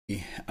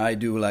I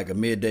do like a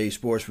midday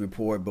sports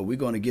report, but we're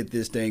going to get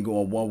this thing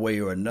going one way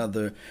or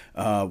another.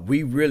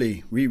 We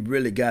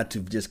really got to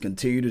just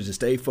continue to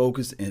stay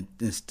focused and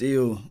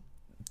still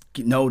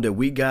know that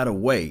we got a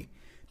way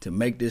to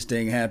make this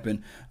thing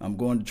happen. I'm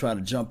going to try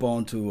to jump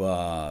on to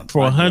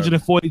for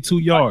 142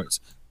 yards.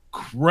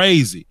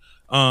 Crazy.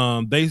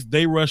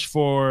 They rushed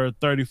for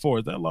 34.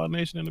 Is that Law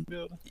Nation in the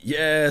building?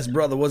 Yes,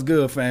 brother. What's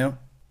good, fam?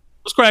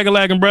 What's cracking,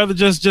 lagging, brother?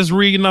 Just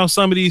reading off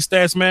some of these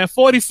stats, man.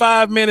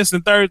 45 minutes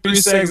and 33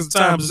 seconds of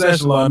time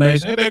possession, Law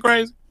Nation. Ain't that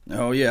crazy?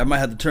 Oh, yeah. I might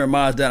have to turn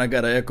mine down. I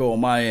got an echo on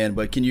my end,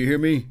 but can you hear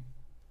me?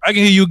 I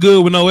can hear you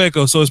good with no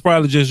echo, so it's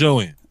probably just your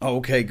end.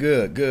 Okay,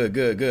 good.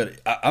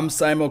 I'm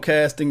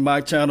simulcasting my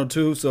channel,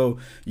 too, so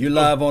you're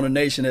live on the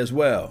Nation as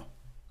well.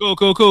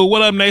 Cool.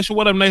 What up, Nation?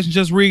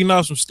 Just reading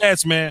off some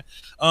stats, man.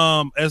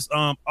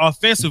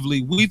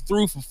 Offensively, we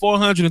threw for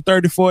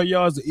 434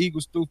 yards. The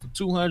Eagles threw for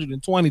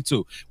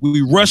 222.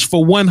 We rushed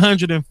for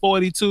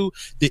 142.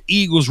 The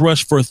Eagles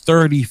rushed for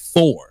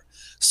 34.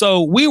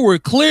 So we were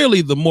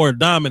clearly the more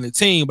dominant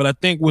team, but I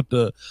think with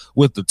the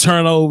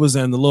turnovers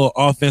and the little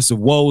offensive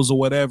woes or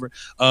whatever,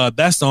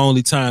 that's the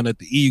only time that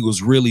the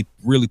Eagles really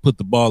put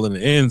the ball in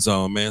the end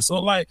zone, man. So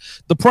like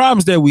the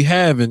problems that we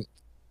having,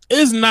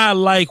 it's not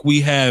like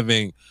we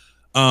having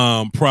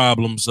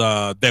problems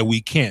that we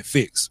can't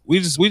fix. We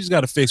just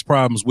got to fix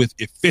problems with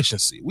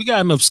efficiency. We got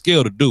enough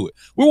skill to do it.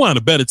 We're one of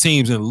the better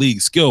teams in the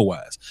league skill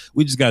wise.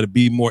 We just got to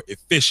be more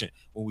efficient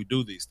when we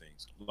do these things.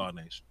 Law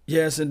Nation.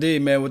 Yes,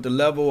 indeed, man. With the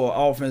level of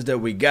offense that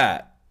we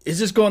got, it's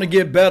just going to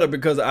get better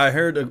because I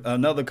heard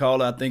another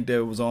caller, I think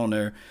that was on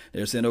there.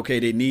 They're saying, okay,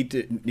 they need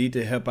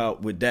to help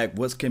out with Dak.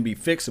 What can be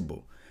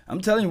fixable?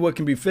 I'm telling you what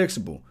can be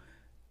fixable.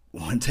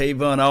 When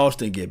Tavon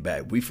Austin get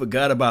back, we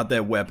forgot about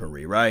that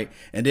weaponry, right?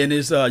 And then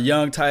this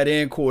young tight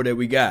end core that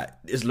we got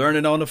is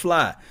learning on the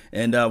fly.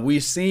 And we're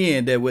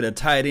seeing that with a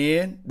tight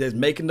end that's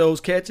making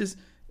those catches,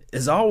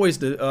 is always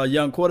the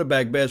young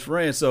quarterback best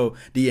friend. So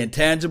the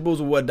intangibles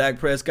of what Dak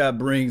Prescott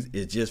brings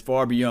is just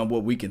far beyond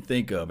what we can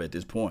think of at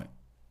this point.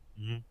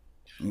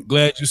 Mm-hmm.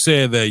 Glad you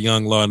said that,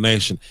 Young Law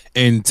Nation.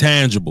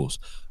 Intangibles.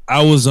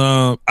 I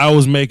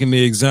was making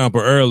the example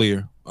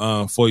earlier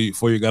before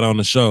you got on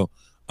the show.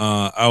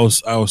 I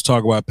was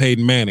talking about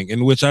Peyton Manning,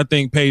 in which I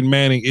think Peyton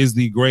Manning is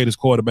the greatest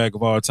quarterback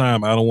of all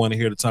time. I don't want to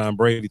hear the Tom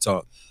Brady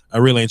talk. I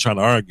really ain't trying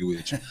to argue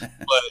with you.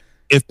 But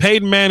if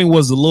Peyton Manning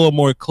was a little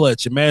more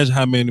clutch, imagine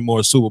how many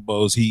more Super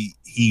Bowls he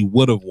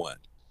would have won.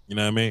 You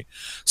know what I mean?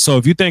 So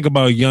if you think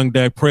about young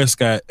Dak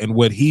Prescott and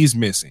what he's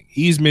missing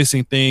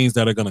things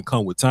that are going to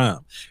come with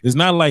time. It's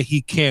not like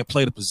he can't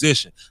play the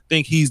position. I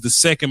think he's the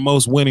second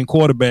most winning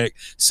quarterback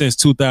since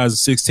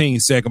 2016,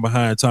 second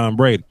behind Tom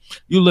Brady.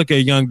 You look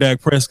at young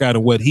Dak Prescott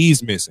and what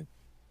he's missing.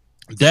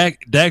 Dak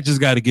just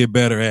got to get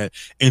better at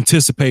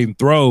anticipating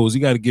throws. He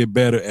got to get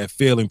better at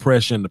feeling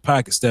pressure in the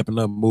pocket, stepping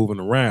up, moving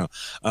around.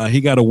 He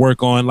got to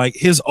work on like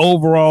his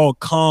overall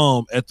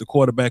calm at the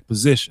quarterback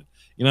position.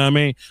 You know what I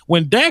mean?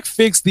 When Dak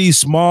fixed these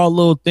small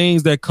little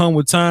things that come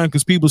with time,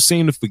 because people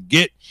seem to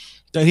forget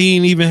that he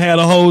ain't even had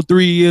a whole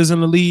 3 years in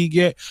the league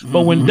yet.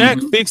 But when Dak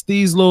fixed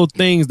these little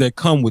things that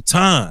come with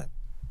time,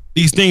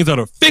 these things that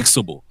are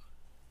fixable,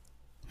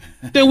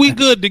 then we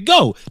good to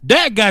go.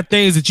 Dak got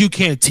things that you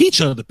can't teach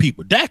other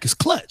people. Dak is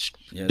clutch.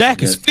 Yes,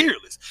 Dak is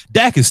fearless.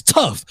 Dak is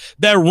tough.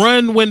 That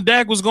run when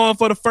Dak was going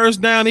for the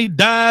first down, he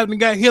dived and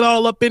got hit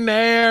all up in the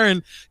air,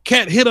 and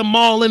Cat hit him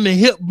all in the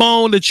hip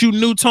bone that you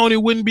knew Tony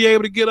wouldn't be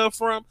able to get up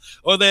from.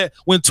 Or that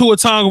when Tua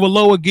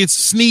Tagovailoa gets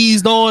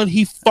sneezed on,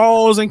 he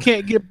falls and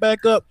can't get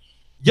back up.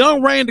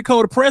 Young Ryan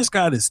Dakota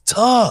Prescott is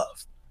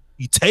tough.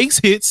 He takes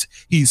hits.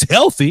 He's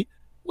healthy.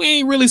 We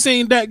ain't really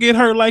seen Dak get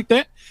hurt like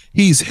that.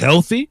 He's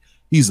healthy.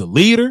 He's a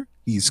leader.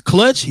 He's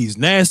clutch. He's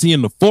nasty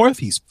in the fourth.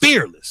 He's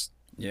fearless.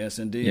 Yes,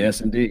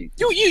 indeed.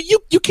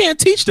 You can't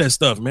teach that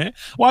stuff, man.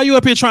 While you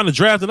up here trying to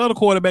draft another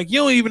quarterback, you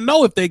don't even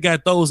know if they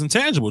got those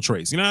intangible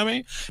traits. You know what I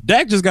mean?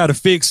 Dak just got to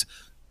fix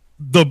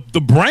the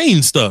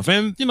brain stuff,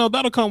 and you know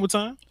that'll come with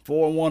time.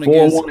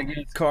 4-1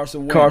 against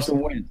Carson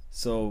Wentz.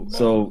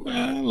 So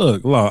man,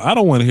 look, Law, I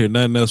don't want to hear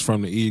nothing else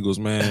from the Eagles,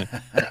 man.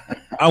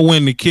 I went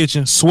in the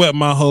kitchen, swept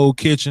my whole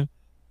kitchen.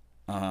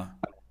 I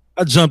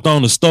jumped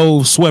on the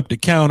stove, swept the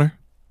counter,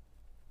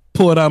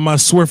 pulled out my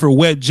Swiffer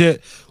wet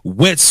jet,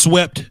 wet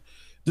swept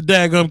the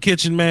daggum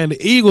kitchen, man.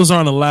 The Eagles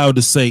aren't allowed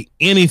to say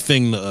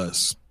anything to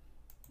us.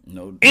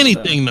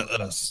 Anything to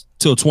us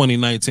till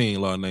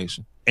 2019, Law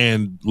Nation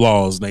and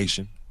Laws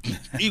Nation.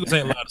 Eagles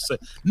ain't allowed to say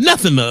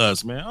nothing to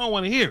us, man. I don't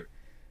want to hear it.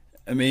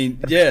 I mean,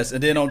 yes,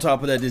 and then on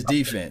top of that, this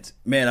defense.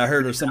 Man, I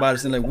heard of somebody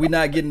saying, like, we're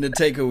not getting the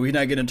takeover, we're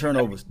not getting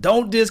turnovers.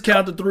 Don't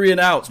discount the 3 and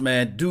outs,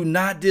 man. Do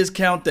not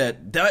discount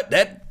that.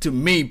 That to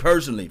me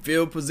personally,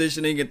 field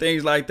positioning and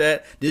things like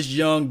that, this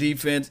young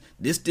defense,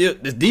 this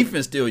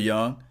defense still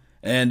young.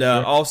 And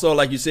also,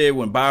 like you said,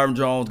 when Byron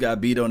Jones got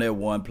beat on that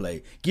one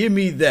play, give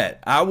me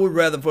that. I would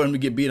rather for him to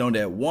get beat on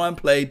that one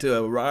play to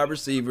a wide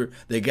receiver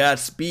that got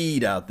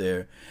speed out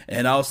there.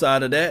 And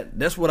outside of that,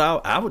 that's what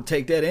I would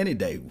take that any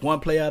day. One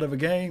play out of a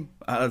game,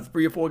 out of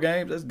 3 or 4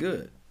 games, that's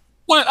good.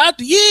 What, out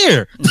the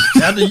year?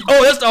 That's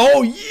the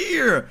whole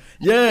year.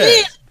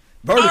 Yeah.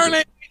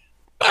 Vertical.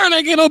 Byron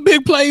ain't getting no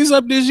big plays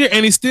up this year,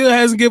 and he still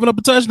hasn't given up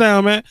a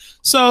touchdown, man.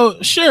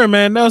 So, sure,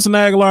 man, Nelson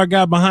Aguilar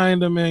got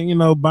behind him,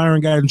 and, Byron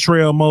got in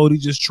trail mode. He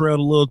just trailed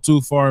a little too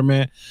far,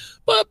 man.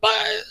 But,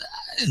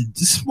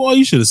 boy,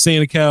 you should have seen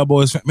the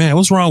Cowboys. Man,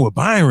 what's wrong with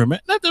Byron, man?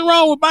 Nothing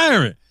wrong with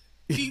Byron.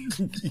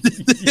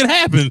 It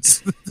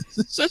happens.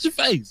 Shut your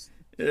face.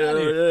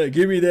 Yeah,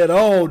 give me that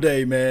all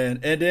day,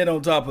 man. And then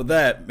on top of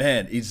that,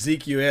 man,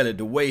 Ezekiel Elliott,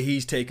 the way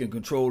he's taking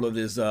control of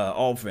this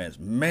offense,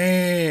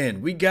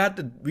 man, we got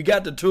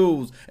the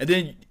tools. And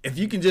then if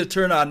you can just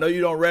turn out, I know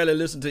you don't rarely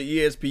listen to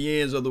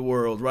ESPNs of the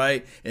world,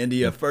 right? And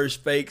the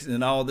first fakes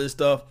and all this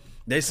stuff.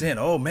 They're saying,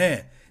 oh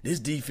man,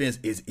 this defense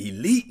is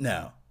elite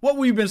now. What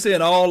we've been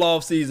saying all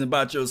offseason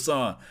about your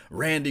son,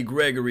 Randy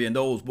Gregory, and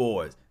those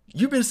boys.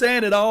 You've been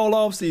saying it all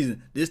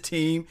offseason. This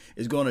team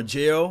is going to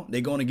gel.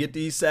 They're going to get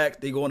these sacks.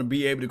 They're going to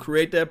be able to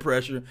create that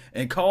pressure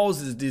and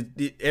causes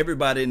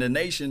everybody in the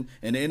nation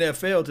and the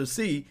NFL to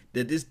see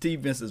that this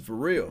defense is for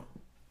real.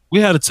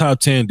 We had a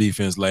top 10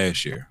 defense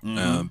last year.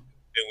 And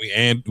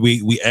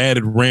we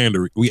added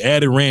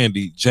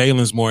Randy.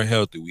 Jalen's more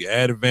healthy. We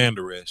added Van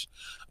Der Esch.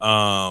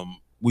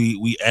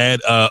 We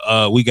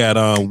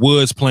got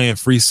Woods playing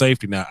free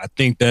safety now. I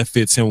think that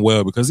fits him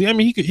well because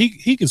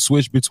he can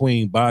switch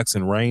between box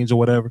and range or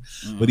whatever,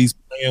 but he's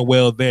playing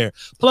well there.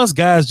 Plus,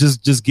 guys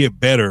just get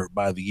better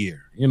by the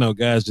year.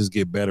 Guys just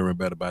get better and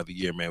better by the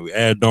year, man. We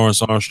add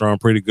Dorrance Armstrong,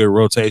 pretty good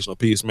rotational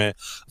piece, man.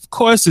 Of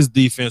course, his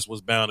defense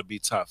was bound to be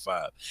top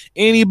 5.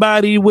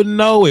 Anybody would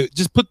know it.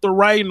 Just put the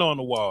writing on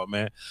the wall,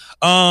 man.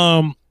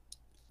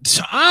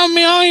 I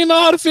don't even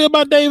know how to feel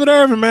about David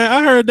Irvin, man.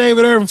 I heard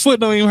David Irvin foot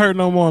don't even hurt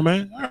no more,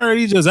 man. I heard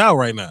he's just out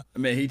right now. I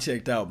mean, he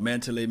checked out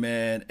mentally,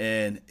 man,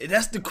 and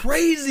that's the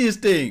craziest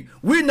thing.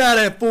 We're not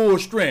at full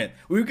strength.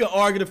 We can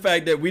argue the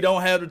fact that we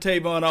don't have the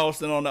Tavon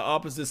Austin on the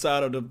opposite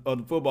side of the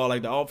football,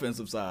 like the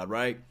offensive side,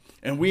 right?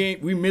 And we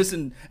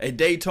missing a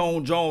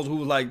Dayton Jones who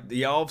was like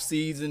the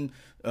off-season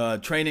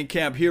training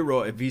camp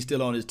hero if he's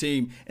still on his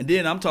team. And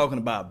then I'm talking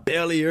about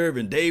Belly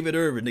Irvin, David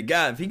Irvin, the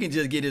guy, if he can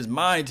just get his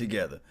mind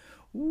together.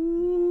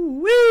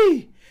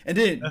 Ooh-wee. And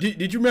then,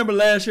 did you remember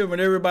last year when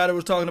everybody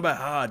was talking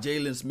about,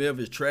 Jalen Smith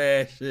is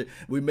trash,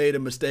 we made a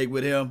mistake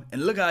with him,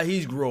 and look how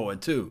he's growing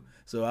too.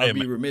 So I'd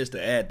be remiss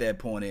to add that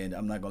point in.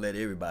 I'm not gonna let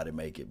everybody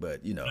make it, but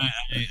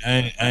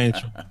I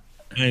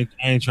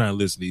ain't trying to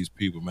listen to these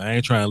people, man. I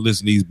ain't trying to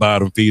listen to these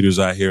bottom feeders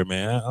out here,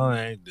 man.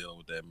 I ain't dealing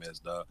with that mess,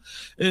 dog.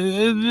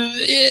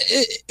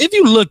 If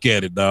you look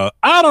at it, dog,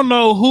 I don't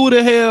know who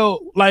the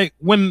hell, like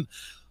when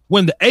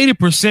the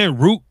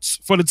 80% roots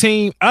for the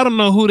team, I don't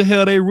know who the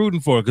hell they rooting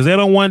for because they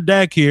don't want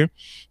Dak here.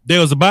 They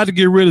was about to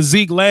get rid of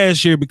Zeke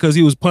last year because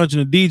he was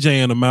punching a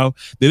DJ in the mouth.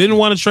 They didn't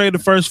want to trade the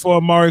first for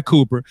Amari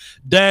Cooper.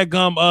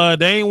 Dadgum,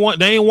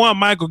 they ain't want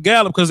Michael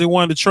Gallup because they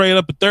wanted to trade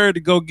up a third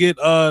to go get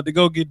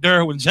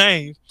Derwin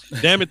James.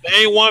 Damn it, they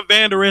ain't want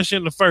Van Der Esch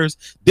in the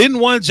first. Didn't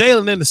want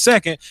Jalen in the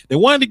second. They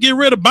wanted to get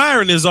rid of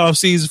Byron this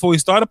offseason before he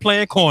started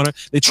playing corner.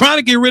 They trying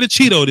to get rid of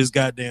Cheeto this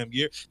goddamn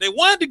year. They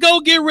wanted to go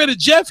get rid of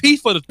Jeff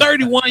Heath for the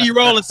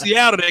 31-year-old in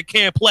Seattle that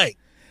can't play.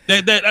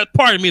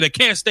 That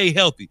can't stay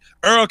healthy.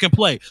 Earl can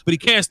play, but he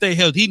can't stay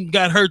healthy. He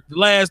got hurt the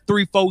last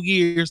 3-4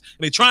 years,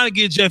 and they trying to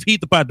get Jeff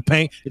Heath up out the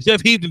paint, and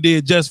Jeff Heath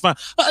did just fine.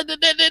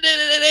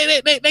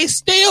 They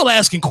still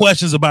asking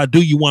questions about,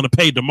 do you want to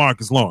pay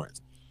DeMarcus Lawrence?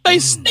 They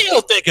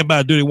still thinking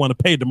about, do they want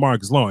to pay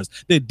DeMarcus Lawrence?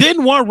 They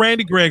didn't want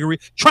Randy Gregory,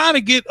 trying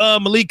to get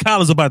Malik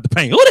Collins about the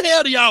paint. Who the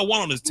hell do y'all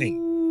want on this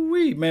team?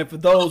 Man, for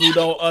those who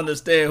don't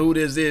understand who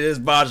this is,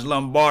 it's Voch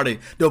Lombardi,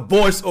 the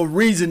voice of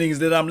reasonings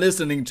that I'm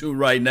listening to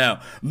right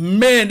now.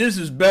 Man, this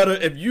is better.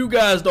 If you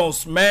guys don't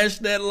smash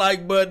that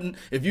like button,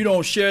 if you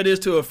don't share this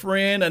to a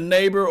friend, a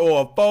neighbor,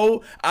 or a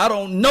foe, I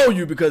don't know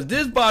you because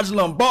this Voch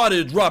Lombardi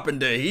is dropping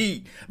the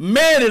heat.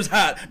 Man, it's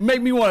hot.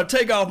 Make me want to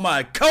take off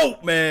my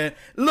coat, man.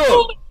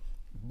 Look,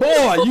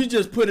 boy, you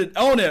just put it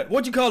on there.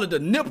 What you call it, the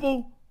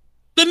nipple?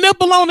 The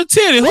nipple on the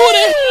titty. Who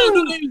the hell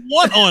do they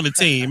want on the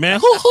team, man?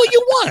 Who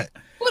you want?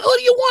 What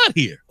do you want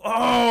here?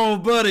 Oh,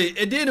 buddy.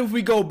 And then if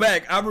we go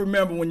back, I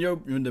remember when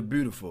the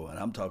beautiful, and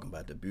I'm talking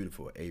about the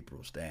beautiful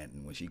April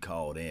Stanton, when she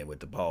called in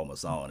with the Palmer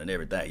song and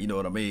everything. You know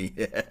what I mean?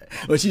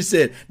 When she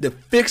said the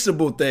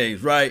fixable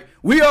things, right?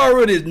 We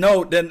already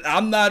know that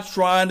I'm not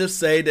trying to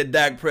say that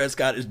Dak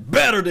Prescott is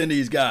better than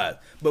these guys,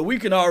 but we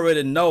can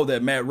already know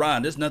that Matt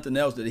Ryan, there's nothing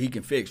else that he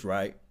can fix,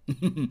 right?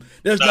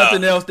 There's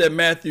nothing else that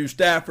Matthew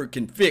Stafford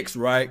can fix,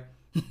 right?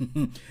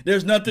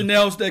 There's nothing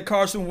else that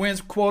Carson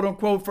Wentz, quote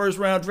unquote, first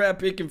round draft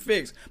pick can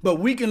fix. But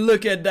we can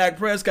look at Dak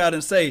Prescott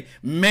and say,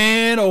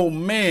 man, oh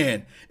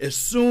man, as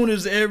soon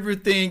as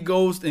everything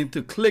goes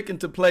into click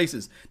into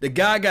places, the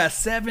guy got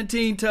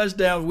 17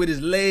 touchdowns with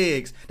his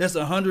legs. That's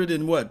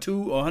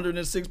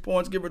 106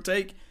 points, give or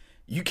take.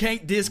 You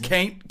cannot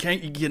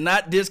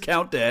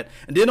discount that.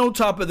 And then on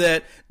top of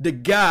that, the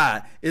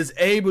guy is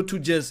able to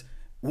just,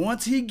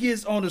 once he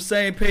gets on the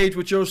same page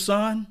with your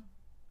son,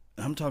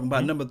 I'm talking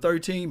about number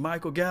 13,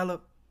 Michael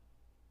Gallup.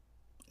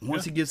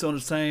 Once he gets on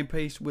the same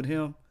page with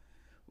him,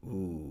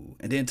 ooh.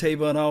 And then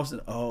Tavon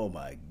Austin, oh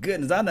my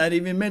goodness, I'm not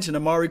even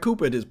mentioning Amari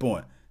Cooper at this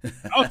point.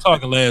 I was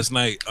talking last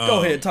night.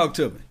 Go ahead, talk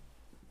to me.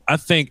 I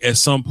think at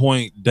some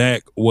point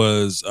Dak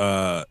was,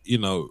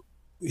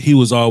 he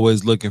was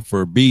always looking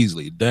for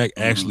Beasley. Dak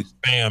actually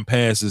spam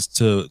passes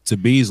to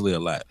Beasley a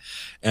lot,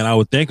 and I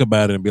would think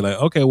about it and be like,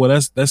 okay, well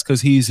that's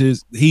because he's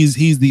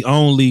the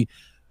only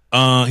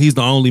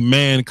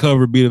man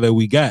cover beater that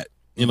we got.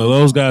 You know,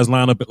 those guys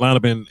line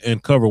up in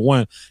cover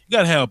one. You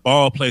got to have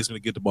ball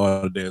placement to get the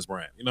ball to Dez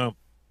Bryant. You know,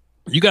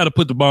 you got to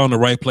put the ball in the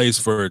right place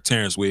for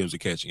Terrence Williams to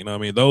catch. You know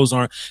what I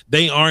mean?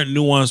 They aren't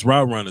nuanced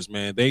route runners,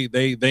 man.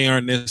 They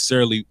aren't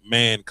necessarily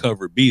man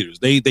cover beaters.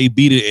 They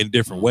beat it in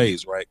different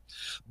ways, right?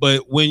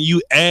 But when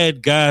you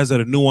add guys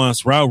that are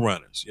nuanced route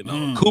runners, you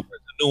know, Cooper's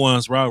a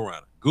nuanced route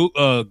runner.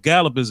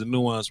 Gallup is a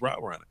nuanced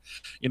route runner.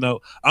 You know,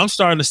 I'm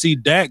starting to see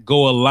Dak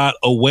go a lot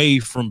away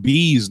from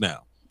Bees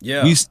now.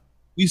 Yeah.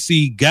 We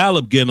see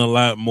Gallup getting a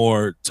lot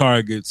more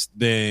targets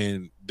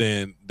than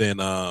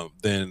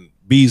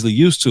Beasley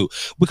used to,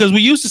 because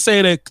we used to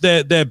say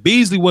that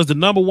Beasley was the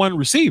number one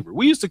receiver.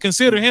 We used to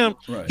consider him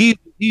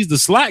he's the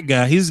slot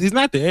guy. He's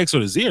not the X or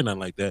the Z or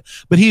nothing like that,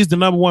 but he's the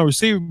number one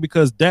receiver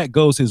because Dak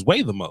goes his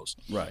way the most.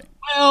 Right.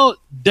 Well,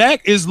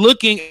 Dak is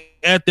looking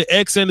at the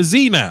X and the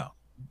Z now.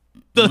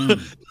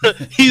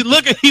 He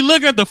looking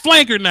at the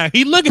flanker now.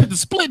 He looking at the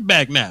split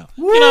back now.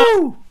 Woo! You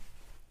know,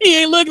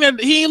 he ain't looking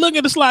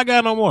at the slot guy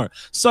no more.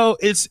 So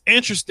it's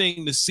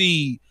interesting to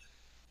see.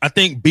 I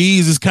think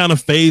Bees is kind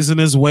of phasing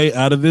his way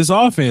out of this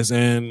offense.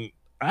 And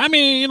I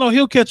mean, you know,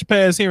 he'll catch a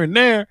pass here and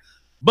there,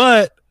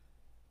 but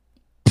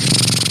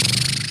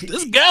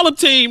this Gallup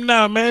team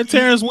now, man,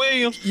 Terrence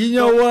Williams. You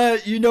know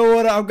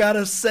what? I've got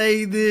to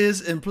say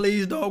this, and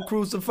please don't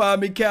crucify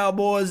me,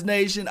 Cowboys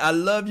Nation. I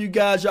love you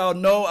guys. Y'all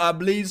know I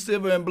bleed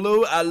silver and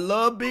blue. I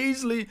love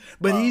Beasley,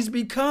 but he's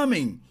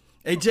becoming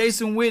a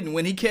Jason Witten.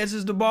 When he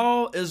catches the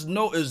ball, is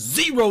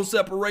zero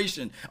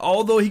separation.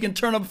 Although he can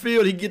turn up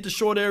field, he get the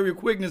short area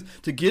quickness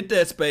to get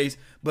that space,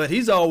 but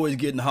he's always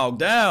getting hogged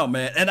down,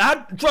 man. And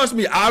trust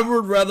me, I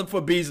would rather for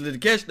Beasley to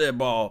catch that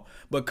ball.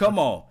 But come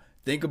on,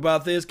 think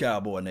about this,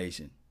 Cowboy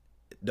Nation.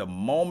 The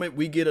moment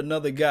we get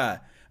another guy,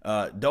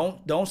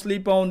 don't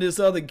sleep on this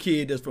other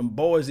kid that's from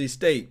Boise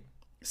State,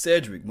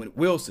 Cedric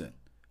Wilson,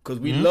 because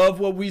we love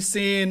what we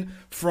seeing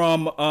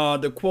from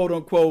the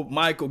quote-unquote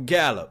Michael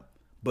Gallup.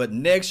 But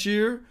next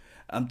year,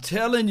 I'm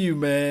telling you,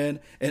 man,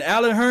 and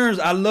Allen Hurns,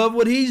 I love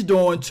what he's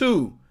doing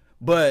too.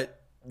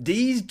 But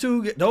these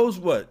two,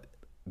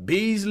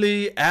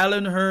 Beasley,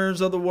 Allen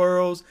Hurns of the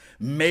worlds,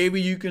 maybe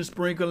you can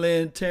sprinkle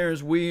in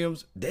Terrence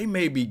Williams. They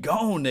may be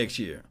gone next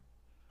year.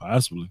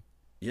 Possibly.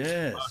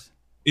 Yes.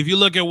 If you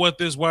look at what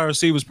this wide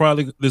receiver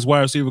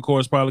core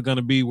is probably going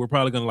to be, we're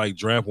probably going to like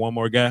draft one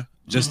more guy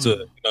just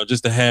to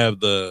have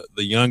the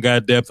young guy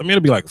depth. I mean,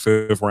 it'll be like a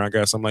 5th round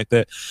guy, something like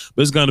that.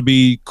 But it's going to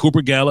be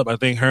Cooper Gallup. I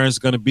think Hearns is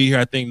going to be here.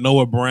 I think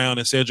Noah Brown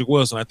and Cedric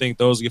Wilson. I think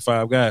those are your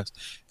 5 guys.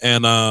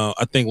 And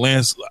I think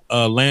Lance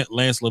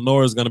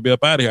Lenoir is going to be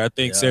up out of here. I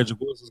think Cedric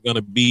Wilson is going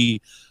to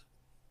be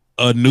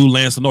a new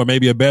Lance Lenoir,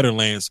 maybe a better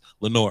Lance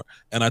Lenoir.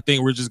 And I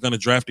think we're just going to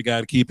draft a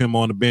guy to keep him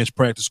on the bench,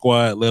 practice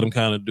squad, let him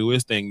kind of do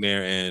his thing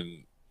there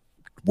and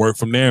work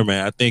from there,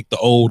 man. I think the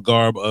old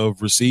garb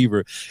of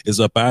receiver is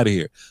up out of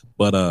here.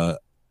 But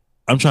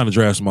I'm trying to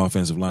draft some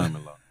offensive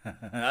linemen.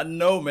 I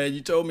know, man.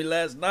 You told me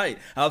last night.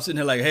 I was sitting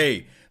here like,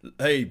 hey,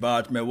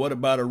 Boch, man, what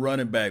about a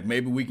running back?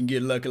 Maybe we can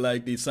get lucky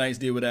like the Saints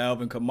did with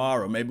Alvin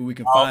Kamara. Maybe we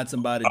can find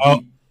somebody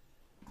deep.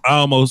 I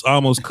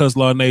almost cussed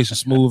Law Nation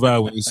Smooth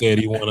out when he said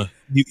he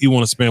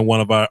wanna spend one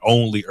of our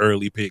only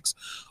early picks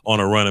on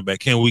a running back.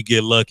 Can we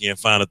get lucky and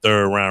find a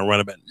 3rd round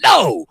running back?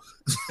 No.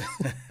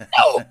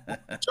 No.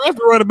 Draft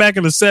a running back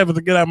in the 7th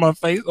to get out of my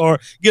face, or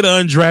get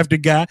an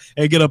undrafted guy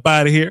and get up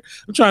out of here.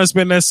 I'm trying to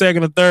spend that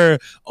 2nd or 3rd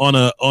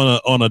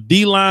on a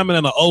D lineman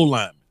and an O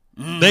lineman.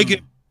 They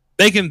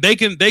can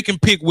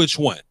pick which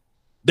one.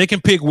 They can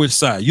pick which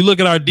side. You look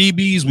at our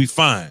DBs, we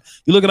fine.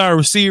 You look at our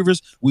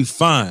receivers, we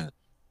fine.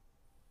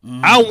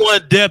 I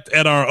want depth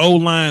at our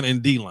O-line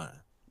and D-line.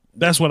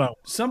 That's what I want.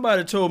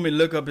 Somebody told me to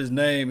look up his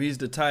name. He's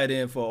the tight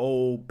end for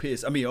Ole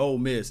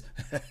Miss.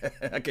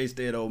 I can't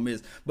stay at Ole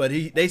Miss. But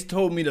they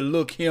told me to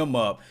look him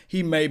up.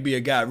 He may be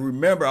a guy.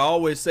 Remember, I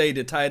always say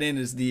the tight end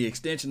is the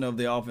extension of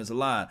the offensive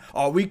line.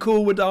 Are we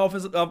cool with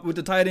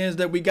the tight ends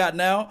that we got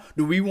now?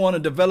 Do we want to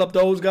develop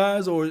those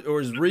guys, or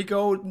is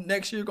Rico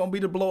next year going to be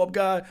the blow-up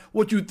guy?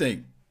 What you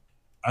think?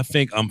 I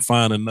think I'm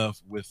fine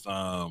enough with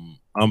the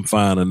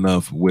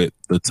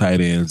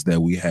tight ends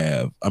that we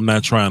have. I'm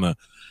not trying to.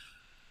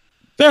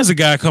 There's a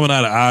guy coming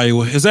out of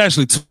Iowa. It's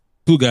actually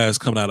two guys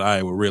coming out of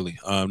Iowa, really.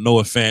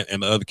 Noah Fant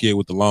and the other kid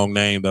with the long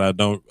name that I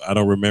don't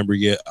remember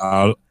yet.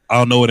 I'll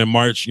know it in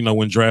March. You know,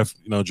 when draft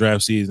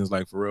season is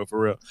like for real.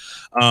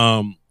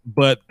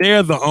 But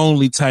they're the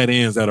only tight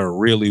ends that are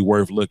really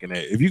worth looking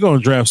at. If you're gonna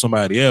draft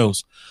somebody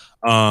else,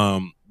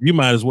 you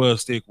might as well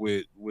stick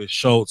with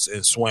Schultz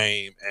and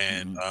Swain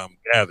and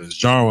Gathers.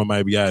 Jarwin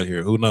might be out of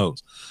here. Who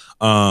knows?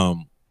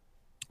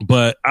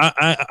 But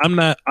I'm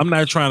not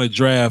trying to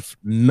draft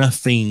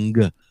nothing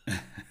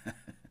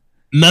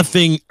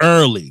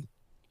early.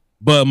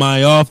 But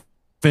my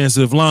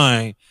offensive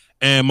line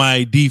and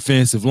my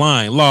defensive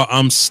line. Law,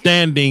 I'm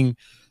standing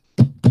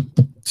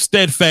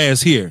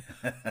steadfast here.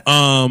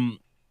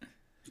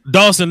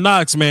 Dawson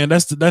Knox, man,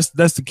 that's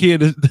the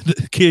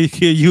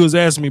kid you was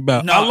asking me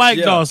about. I like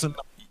Dawson.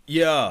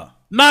 Yeah.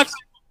 Knox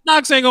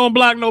ain't gonna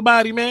block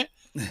nobody, man.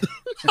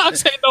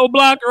 Knox ain't no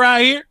blocker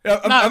out here.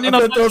 I'm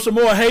gonna throw some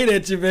more hate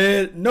at you,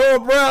 man. Noah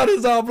Brown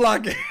is all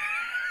blocking.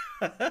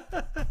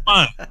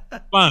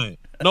 Fine.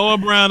 Noah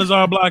Brown is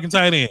our blocking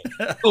tight end.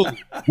 Ooh,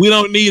 we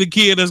don't need a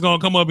kid that's gonna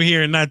come up in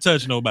here and not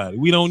touch nobody.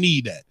 We don't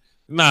need that.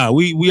 Nah,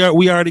 we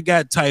already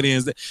got tight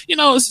ends.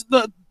 It's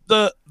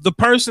the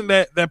person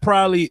that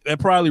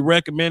probably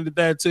recommended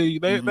that to you.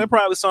 They're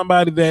probably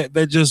somebody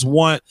that just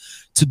want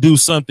to do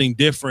something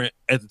different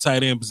at the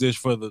tight end position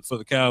for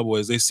the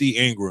Cowboys. They see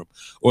Ingram,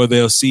 or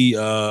they'll see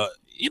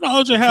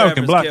OJ Howard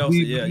can block.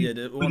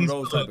 Kelce, one of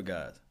those type of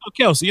guys.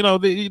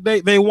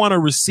 Kelce, they want a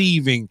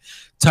receiving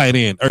tight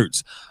end.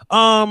 Ertz.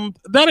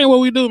 That ain't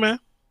what we do, man.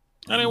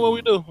 That ain't what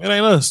we do. It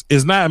ain't us.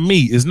 It's not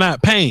me. It's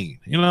not Payne.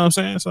 You know what I'm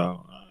saying?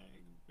 So,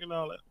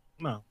 no.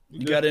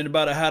 You got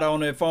anybody hot on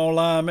that phone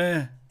line,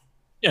 man?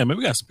 Yeah, man,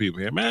 we got some people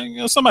here,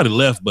 man. Somebody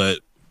left, but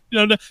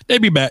they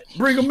be back.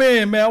 Bring them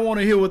in, man. I want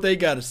to hear what they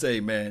got to say,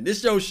 man.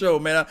 This your show,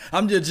 man.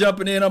 I'm just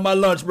jumping in on my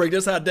lunch break.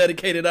 That's how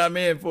dedicated I'm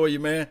in for you,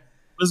 man.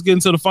 Let's get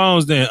into the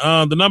phones then.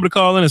 The number to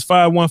call in is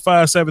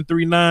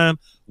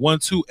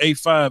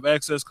 515-739-1285.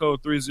 Access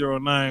code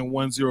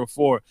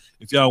 309-104.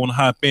 If y'all want to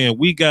hop in,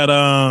 we got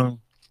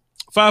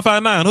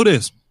 559. Who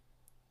this?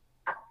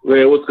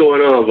 Man, what's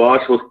going on,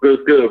 Vosh? What's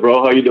good,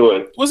 bro? How you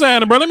doing? What's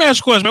happening, bro? Let me ask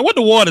you a question, man. What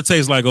the water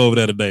taste like over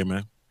there today,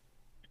 man?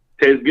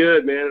 Tastes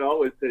good, man. It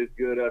always tastes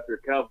good after a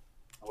Cowboys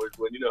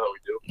win. You know how we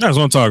do. That's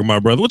what I'm talking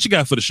about, brother. What you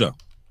got for the show?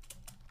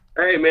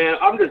 Hey, man,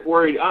 I'm just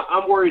worried.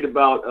 I'm worried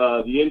about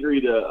the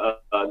injury to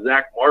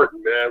Zach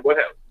Martin, man. What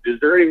happened? Is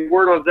there any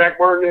word on Zach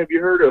Martin? Have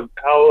you heard of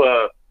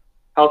how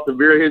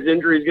severe his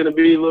injury is going to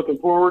be looking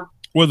forward?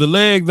 Well, the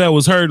leg that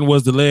was hurting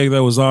was the leg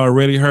that was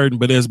already hurting,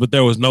 but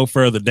there was no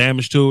further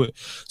damage to it.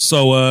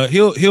 So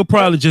he'll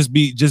probably just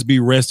be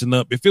resting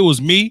up. If it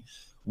was me,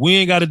 we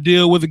ain't got to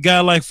deal with a guy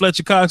like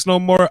Fletcher Cox no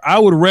more. I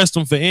would rest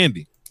him for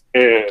Indy.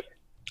 Yeah.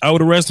 I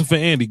would arrest him for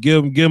Indy.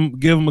 Give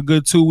him a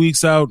good 2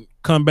 weeks out.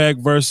 Come back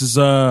versus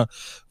Gerald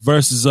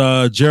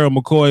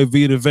McCoy,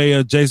 Vita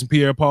Vea, Jason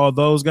Pierre-Paul,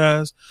 those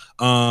guys.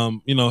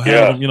 Have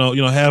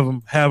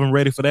them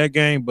ready for that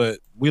game. But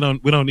we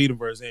don't need him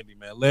versus Indy,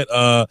 man. Let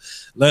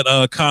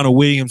Connor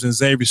Williams and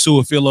Xavier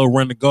Su'a-Filo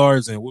run the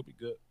guards, and we'll be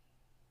good.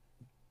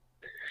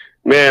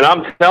 Man,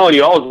 I'm telling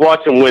you, I was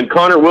watching when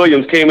Connor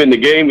Williams came in the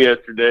game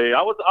yesterday.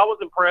 I was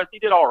impressed. He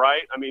did all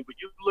right. I mean, but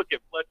you look at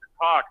Fletcher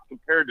Cox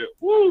compared to,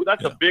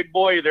 that's a big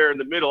boy there in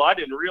the middle. I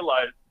didn't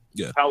realize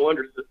how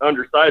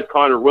undersized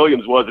Connor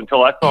Williams was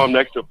until I saw him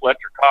next to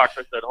Fletcher Cox.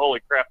 I said,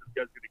 holy crap, this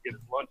guy's going to get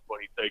his lunch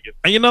money taken.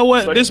 And you know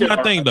what? But this is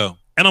my thing, though.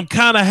 And I'm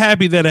kind of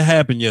happy that it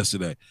happened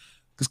yesterday.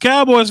 Because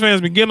Cowboys fans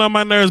been getting on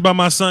my nerves by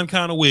my son,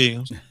 Connor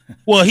Williams.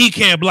 Well, he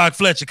can't block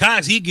Fletcher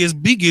Cox. He gets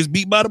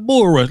beat by the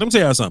bull rush. Let me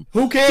tell y'all something.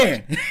 Who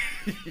can?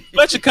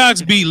 Fletcher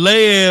Cox beat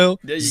Lael,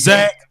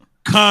 Zach,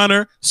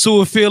 Connor,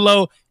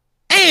 Su'a-Filo,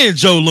 and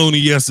Joe Looney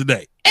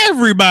yesterday.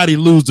 Everybody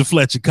lose to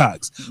Fletcher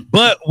Cox.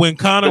 But when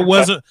Connor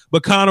wasn't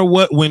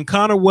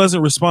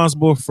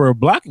responsible for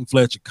blocking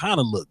Fletcher,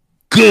 Connor looked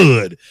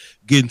good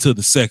getting to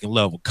the second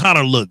level.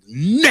 Connor looked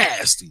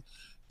nasty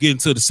getting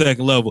to the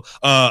second level.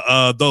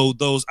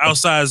 Those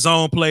outside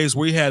zone plays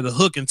where he had to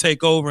hook and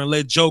take over and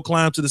let Joe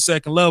climb to the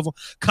second level.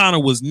 Connor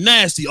was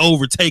nasty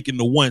overtaking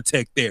the one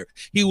tech there.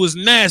 He was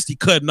nasty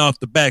cutting off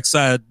the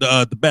backside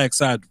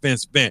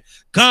defensive end.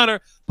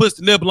 Connor puts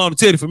the nipple on the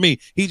titty for me.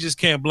 He just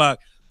can't block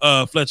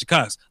Fletcher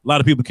Cox. A lot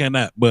of people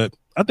cannot, but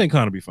I think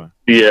Connor be fine.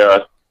 Yeah.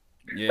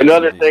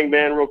 Another thing,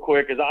 man, real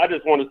quick, is I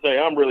just want to say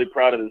I'm really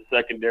proud of the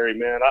secondary,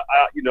 man.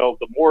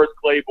 The Morris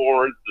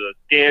Claibornes, the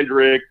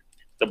Scandricks,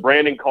 the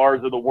Brandon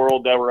Carrs of the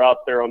world that were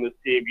out there on this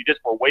team. You just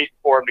were waiting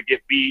for them to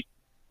get beat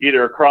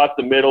either across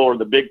the middle or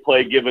the big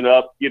play given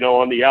up,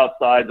 on the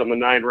outsides on the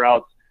 9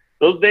 routes.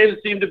 Those days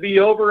seem to be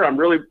over. I'm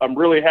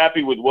really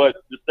happy with what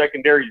the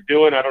secondary is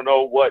doing. I don't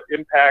know what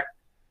impact,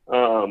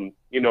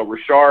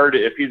 Richard,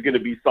 if he's going to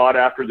be sought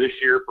after this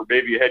year for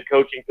maybe a head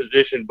coaching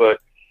position,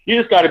 but you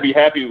just got to be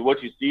happy with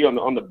what you see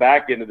on the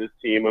back end of this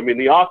team. I mean,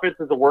 the offense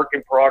is a work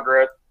in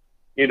progress.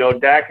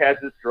 Dak has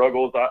his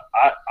struggles.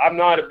 I'm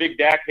not a big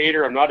Dak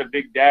hater. I'm not a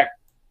big Dak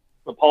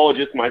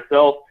apologist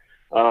myself.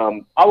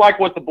 I like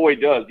what the boy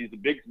does. He's a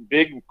big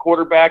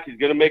quarterback. He's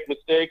going to make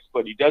mistakes,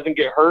 but he doesn't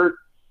get hurt.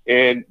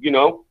 And,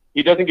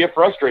 he doesn't get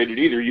frustrated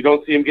either. You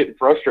don't see him getting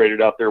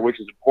frustrated out there, which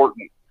is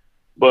important.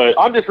 But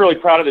I'm just really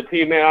proud of the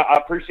team, man. I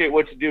appreciate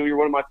what you do. You're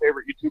one of my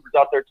favorite YouTubers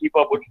out there. Keep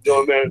up what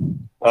you're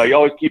doing, man. You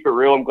always keep it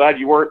real. I'm glad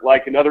you weren't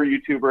like another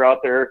YouTuber out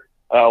there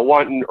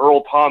wanting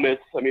Earl Thomas.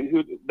 I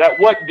mean,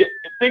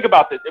 think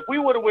about this. If we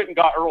would have went and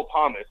got Earl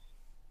Thomas,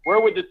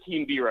 where would this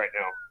team be right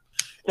now?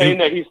 Saying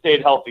that he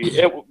stayed healthy.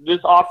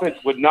 This offense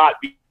would not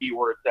be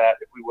where it's at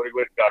if we would have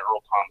went and got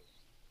Earl Thomas.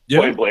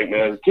 Point blank,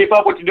 man. Keep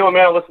up what you're doing,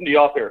 man. I'll listen to you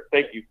out there.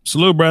 Thank you.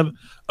 Salute, brother.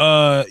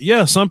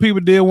 Some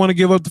people did want to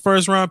give up the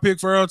first round pick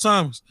for Earl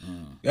Thomas.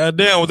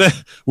 Goddamn,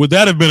 would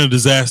that have been a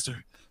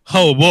disaster?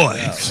 Oh boy,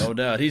 no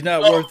doubt. He's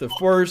not worth the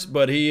first,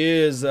 but he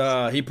is.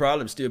 He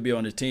probably still be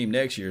on the team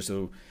next year.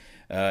 So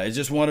it's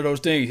just one of those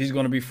things. He's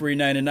going to be free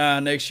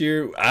 99 next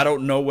year. I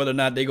don't know whether or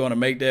not they're going to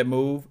make that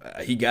move.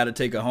 He got to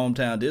take a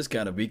hometown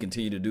discount if he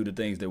continue to do the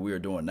things that we are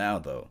doing now,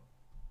 though.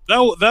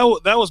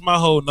 That was my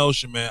whole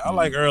notion, man. I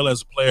like Earl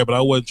as a player, but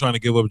I wasn't trying to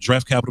give up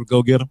draft capital to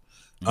go get him.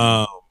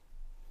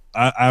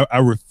 I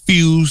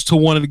refuse to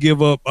want to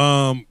give up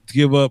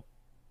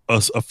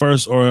a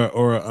first or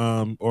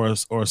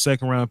a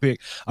second round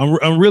pick.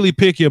 I'm really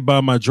picky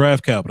about my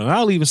draft capital. And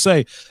I'll even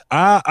say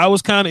I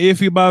was kind of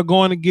iffy about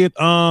going to get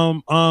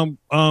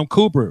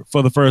Cooper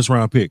for the first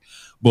round pick.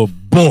 But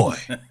boy,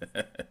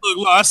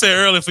 look, I said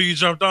earlier before you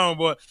jumped on,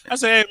 boy. I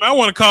said, hey man, I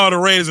want to call the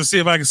Raiders and see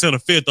if I can send a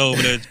fifth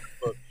over there.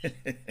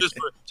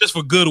 just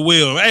for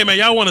goodwill. Hey man,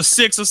 y'all want a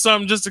 6 or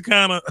something just to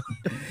kind of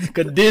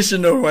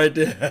conditional right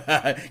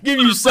there. Give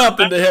you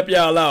something to help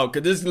y'all out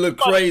because this look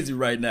crazy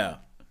right now.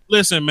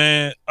 Listen,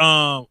 man,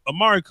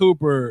 Amari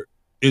Cooper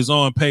is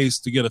on pace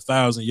to get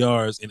 1,000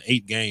 yards in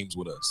 8 games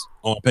with us.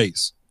 On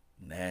pace.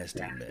 Nasty,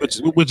 man.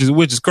 Which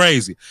is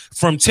crazy.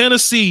 From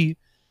Tennessee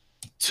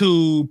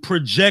to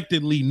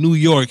projectedly New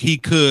York, he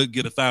could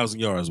get 1,000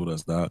 yards with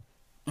us, dog.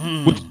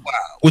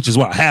 Which is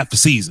wild. Half the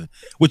season,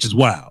 which is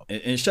wild.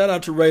 And shout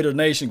out to Raider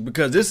Nation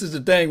because this is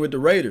the thing with the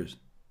Raiders.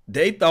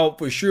 They thought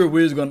for sure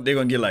they're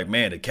gonna get like,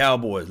 man, the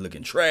Cowboys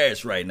looking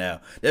trash right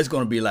now. That's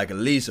gonna be like at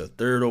least a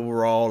 3rd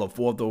overall, a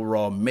 4th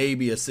overall,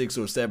 maybe a 6th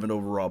or 7th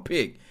overall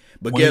pick.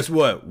 But guess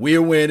what?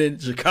 We're winning.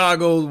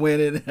 Chicago's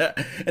winning,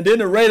 and then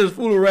the Raiders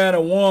fooled around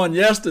and won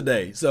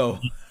yesterday. So,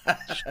 and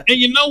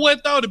you know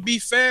what though? To be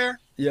fair,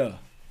 yeah,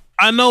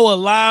 I know a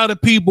lot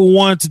of people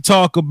want to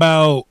talk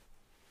about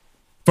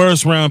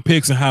first round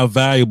picks and how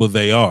valuable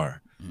they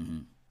are. Mm-hmm.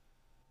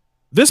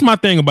 This is my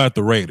thing about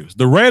the Raiders.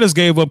 The Raiders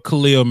gave up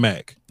Khalil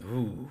Mack.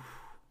 Ooh.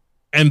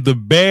 And the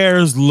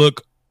Bears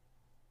look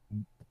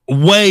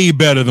way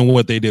better than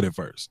what they did at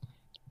first.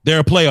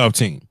 They're a playoff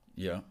team.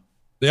 Yeah.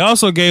 They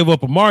also gave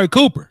up Amari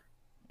Cooper.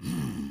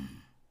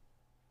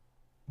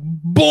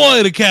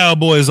 Boy, the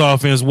Cowboys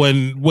offense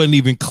wasn't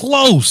even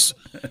close.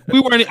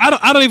 We weren't.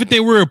 I don't even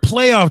think we're a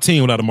playoff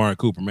team without Amari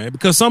Cooper, man.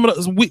 Because some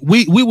of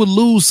we would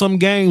lose some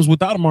games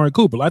without Amari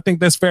Cooper. I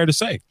think that's fair to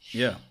say.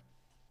 Yeah.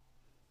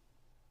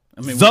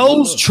 I mean,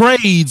 those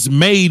trades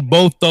made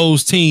both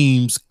those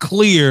teams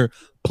clear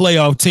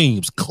playoff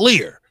teams.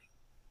 Clear.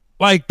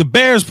 Like the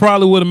Bears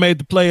probably would have made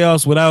the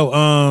playoffs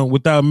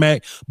without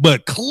Mac,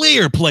 but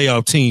clear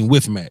playoff team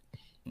with Mac.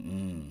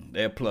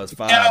 They're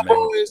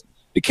 +5.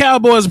 The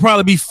Cowboys will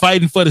probably be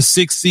fighting for the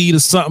 6th seed or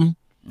something.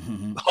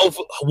 Mm-hmm.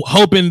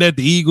 Hoping that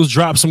the Eagles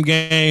drop some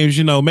games,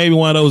 maybe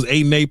one of those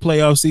 8-8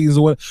 playoff seasons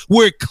or what.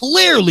 We're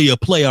clearly a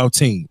playoff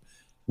team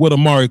with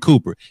Amari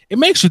Cooper. It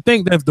makes you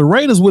think that if the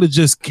Raiders would have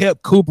just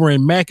kept Cooper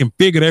and Mack and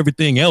figured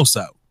everything else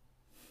out,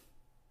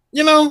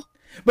 let's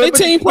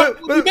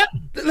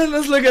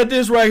look at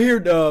this right here,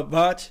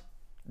 Vach.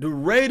 The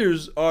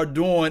Raiders are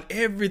doing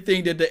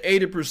everything that the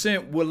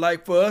 80% would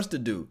like for us to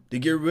do, to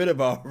get rid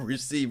of our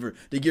receiver,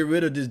 to get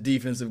rid of this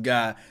defensive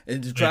guy,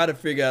 and to try to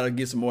figure out how to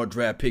get some more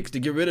draft picks, to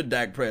get rid of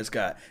Dak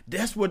Prescott.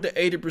 That's what the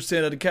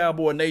 80% of the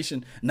Cowboy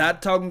Nation,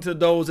 not talking to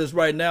those that's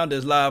right now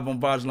that's live on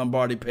Vach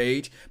Lombardi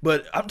page,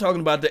 but I'm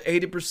talking about the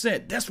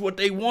 80%. That's what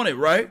they wanted,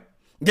 right?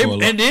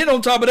 And then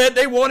on top of that,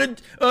 they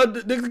wanted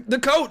the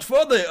coach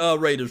for the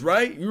Raiders,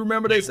 right? You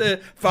remember they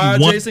said fire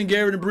Jason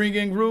Garrett and bring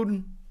in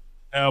Gruden?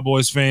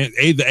 Cowboys fans,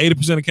 the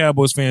 80% of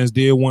Cowboys fans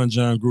did want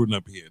John Gruden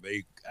up here.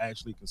 They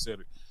actually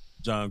considered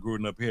John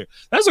Gruden up here.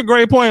 That's a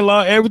great point,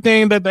 Law.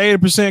 Everything that the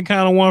 80%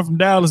 kind of want from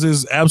Dallas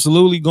is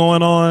absolutely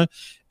going on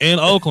in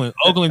Oakland.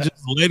 Oakland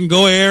just letting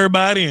go of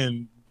everybody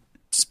and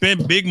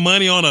spent big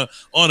money on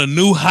a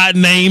new hot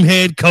name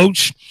head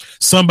coach,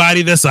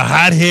 somebody that's a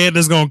hothead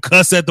that's gonna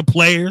cuss at the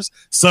players,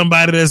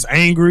 somebody that's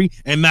angry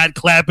and not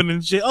clapping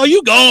and shit.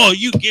 You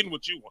getting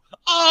what you want.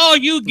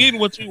 You getting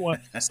what you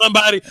want.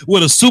 Somebody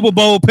with a Super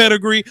Bowl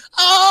pedigree.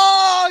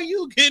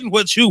 You getting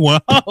what you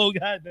want.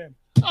 Goddamn.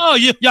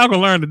 Y'all gonna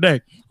learn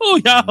today.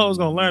 Y'all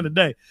gonna learn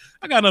today.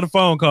 I got another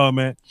phone call,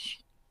 man.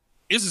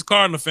 This is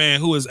Cardinal fan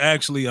who is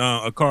actually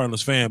a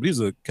Cardinals fan, but he's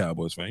a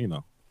Cowboys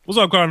fan. What's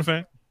up, Cardinal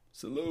fan?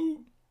 Salute.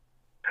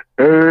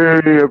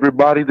 Hey,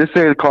 everybody. This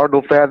ain't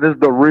Cardinal fan. This is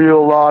the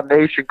Real Law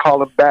Nation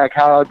calling back.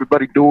 How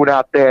everybody doing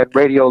out there in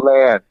Radio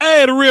Land?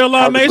 Hey, the Real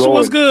Law Nation.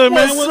 What's good,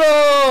 man? What's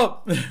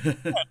up?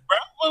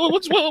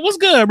 What's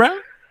good, bro?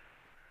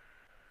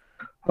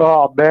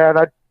 Oh, man.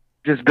 I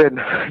just been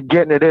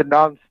getting it in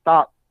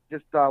nonstop.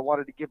 Just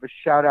wanted to give a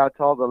shout-out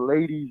to all the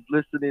ladies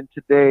listening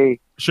today.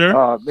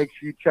 Sure. Make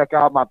sure you check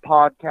out my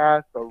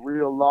podcast, The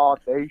Real Law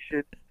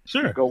Nation.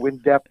 Sure. Go in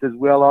depth as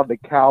well on the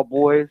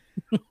Cowboys.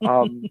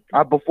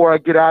 Before I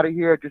get out of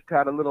here, I just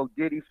had a little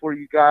ditty for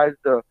you guys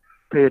to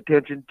pay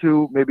attention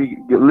to, maybe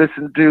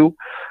listen to.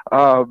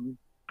 Goes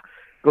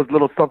a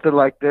little something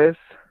like this.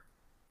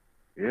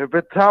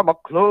 Every time I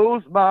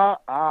close my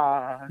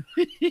eyes,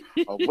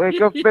 I wake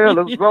up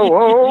feeling so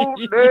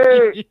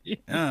lonely.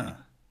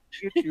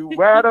 get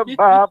you out of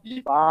my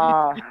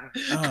mind.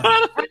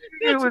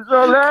 It was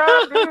all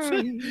I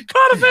need.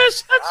 Carter,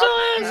 shut your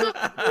ass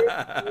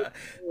up.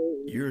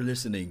 You're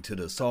listening to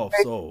the Soft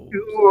Soul.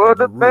 You are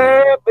the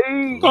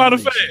baby. Carter,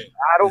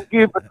 I don't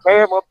give a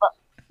damn about.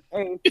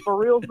 Hey, for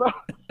real though.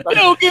 you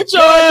don't get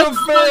your ass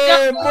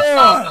fan,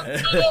 boy.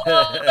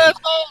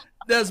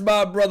 That's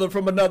my brother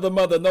from another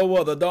mother, no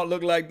other. Don't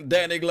look like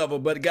Danny Glover,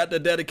 but got the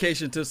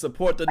dedication to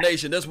support the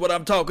nation. That's what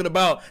I'm talking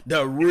about.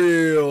 The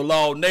real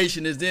Law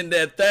Nation is in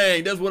that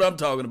thing. That's what I'm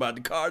talking about.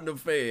 The Cardinal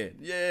fan.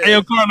 Yeah. Hey,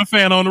 a Cardinal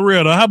fan on the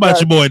real though. How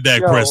about your boy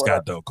Dak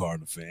Prescott though,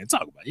 Cardinal fan?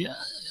 Talk about it. Yeah.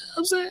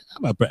 I'm saying,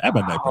 how about Dak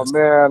Prescott? Oh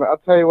man, I'll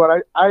tell you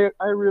what. I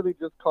really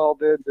just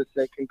called in to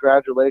say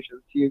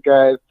congratulations to you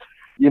guys.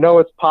 You know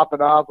it's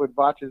popping off when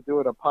Vach is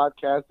doing a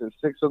podcast at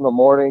 6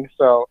 a.m.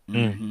 So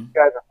you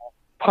guys are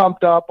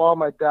pumped up. All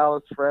my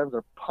Dallas friends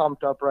are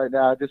pumped up right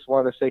now. I just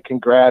want to say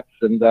congrats.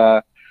 And,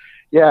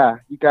 yeah,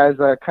 you guys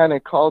kind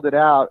of called it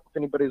out. If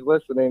anybody's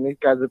listening, these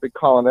guys have been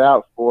calling it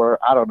out for,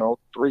 I don't know,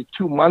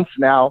 2 months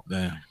now.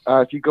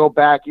 If you go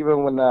back,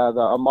 even when the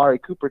Amari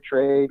Cooper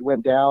trade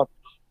went down,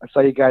 I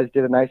saw you guys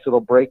did a nice little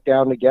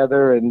breakdown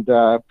together. And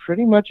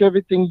pretty much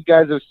everything you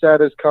guys have said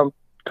has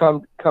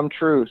come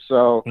true.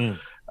 So,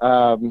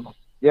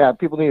 yeah,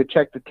 people need to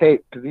check the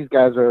tape because these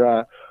guys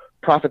are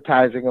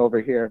prophetizing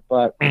over here.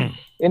 But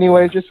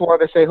anyway, just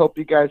wanted to say hope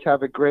you guys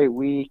have a great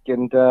week.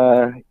 And,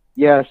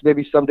 yes,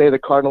 maybe someday the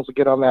Cardinals will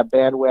get on that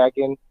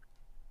bandwagon.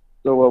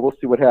 So we'll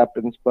see what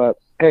happens. But,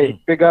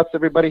 hey, big ups,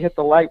 everybody. Hit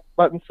the like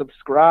button,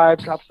 subscribe,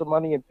 drop some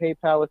money in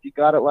PayPal if you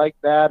got it like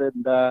that.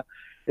 And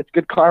it's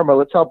good karma.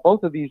 Let's help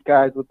both of these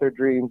guys with their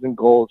dreams and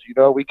goals. You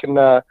know, we can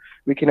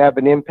have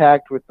an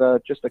impact with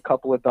just a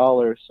couple of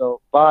dollars. So,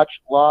 Vach,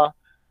 Law,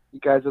 you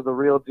guys are the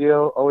real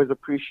deal. Always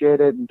appreciate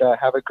it, and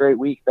have a great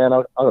week, man.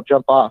 I'll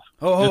jump off.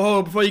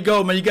 Hold, before you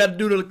go, man, you got to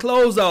do the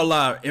close out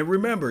loud. And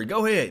remember,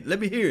 go ahead. Let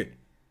me hear it.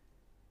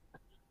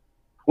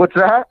 What's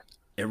that?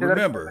 And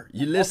remember,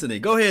 you're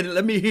listening. Go ahead and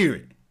let me hear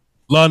it.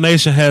 Law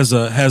Nation has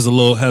a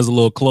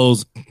little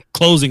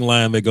closing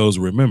line that goes,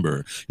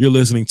 remember, you're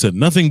listening to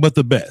nothing but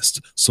the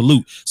best.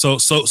 Salute. So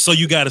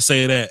you got to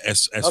say that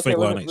as okay, fake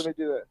Law Nation. Let me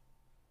do that.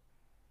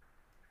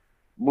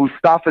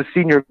 Mustafa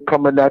Sr.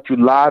 coming at you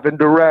live and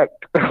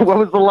direct. What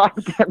was the line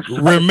again?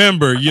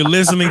 Remember, you're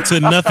listening to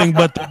nothing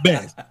but the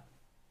best.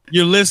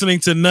 You're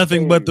listening to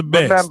nothing but the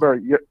best. Remember,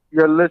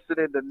 you're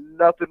listening to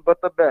nothing but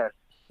the best.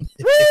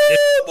 Woo!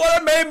 Boy,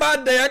 that made my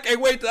day. I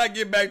can't wait till I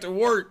get back to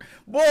work.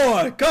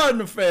 Boy,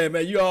 Cardinal fan,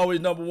 man, you're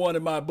always number one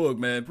in my book,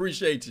 man.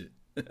 Appreciate you.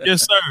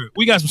 Yes, sir.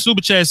 We got some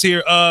super chats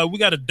here. We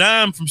got a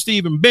dime from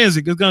Steven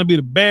Benzick. It's going to be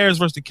the Bears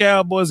versus the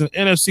Cowboys in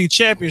NFC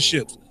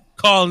championships.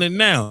 Calling it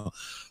now.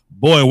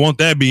 Boy, won't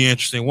that be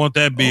interesting? Won't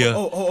that be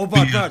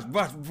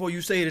Vach, before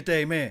you say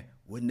anything, man,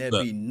 wouldn't that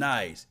be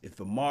nice if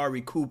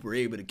Amari Cooper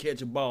able to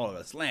catch a ball or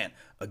a slant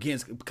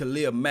against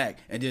Khalil Mack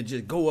and then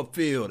just go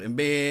upfield? And,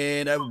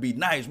 man, that would be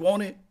nice,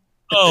 won't it?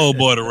 Oh,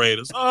 boy, the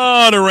Raiders.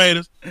 Oh, the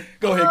Raiders.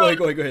 Go ahead,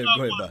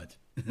 Vach.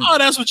 Oh,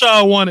 that's what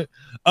y'all wanted.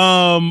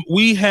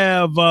 We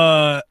have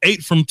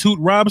 8 from Toot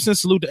Robinson.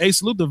 Salute to 8.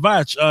 Salute to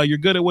Vach. You're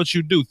good at what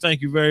you do.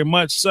 Thank you very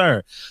much,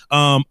 sir.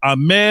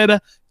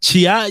 Ahmed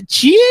Chiabi.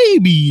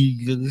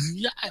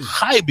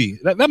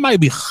 That might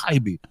be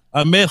Hybe.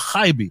 Ahmed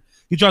Hybe.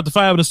 He dropped the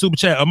 5 in the super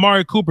chat.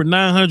 Amari Cooper,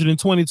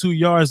 922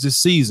 yards this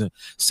season,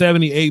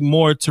 78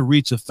 more to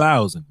reach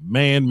 1,000.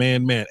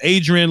 Man.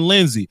 Adrian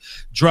Lindsay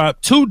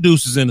dropped 2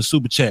 deuces in the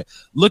super chat.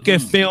 Look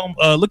at film.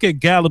 Look at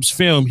Gallup's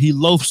film. He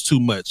loafs too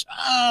much.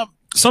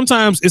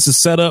 Sometimes it's a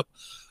setup.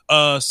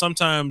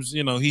 Sometimes,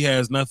 he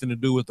has nothing to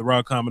do with the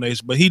route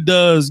combination, but he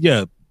does.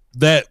 Yeah,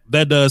 that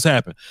does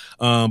happen.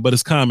 But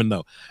it's common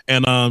though.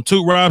 And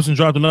Toot Robinson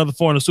dropped another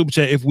 4 in the super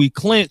chat. If we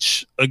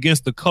clinch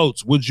against the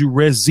Colts, would you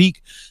rest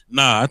Zeke?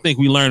 Nah, I think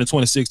we learned in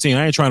 2016.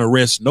 I ain't trying to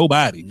rest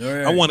nobody.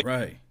 Right, I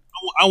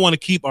want to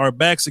keep our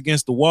backs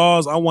against the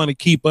walls. I want to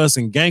keep us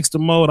in gangster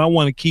mode. I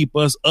want to keep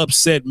us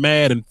upset,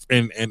 mad,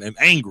 and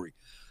angry.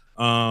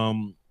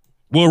 We'll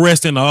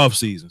rest in the off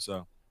season.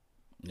 So,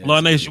 yeah,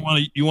 Law Nation,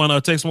 you want to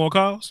take some more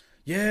calls?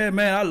 Yeah,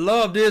 man, I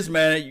love this,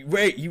 man.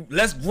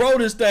 Let's grow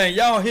this thing.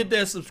 Y'all hit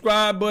that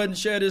subscribe button,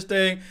 share this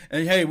thing,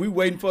 and hey, we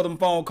waiting for them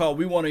phone calls.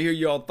 We want to hear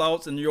your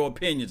thoughts and your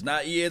opinions,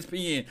 not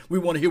ESPN. We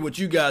want to hear what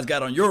you guys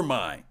got on your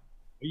mind.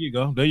 There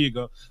you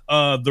go.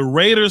 The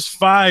Raiders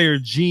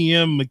fired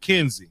GM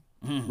McKenzie,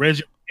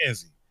 Reggie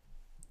McKenzie.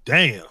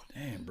 Damn,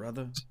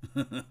 brother.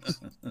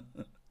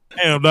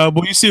 Damn, dog.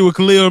 Boy, you see what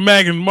Khalil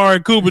Mack and Amari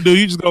Cooper do?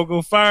 You just gonna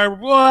go fire,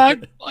 boy?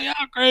 Y'all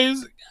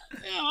crazy.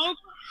 Damn,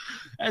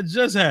 that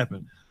just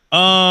happened.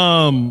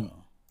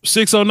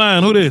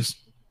 609. Who this?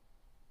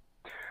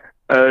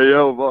 Hey,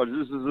 yo, boss.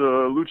 This is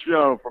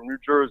Luciano from New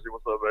Jersey.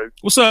 What's up, baby?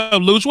 What's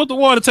up, Luch? What the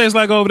water tastes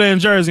like over there in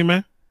Jersey,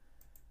 man?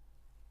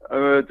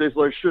 It tastes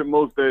like shit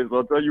most days, but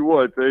I'll tell you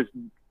what, it tastes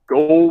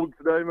gold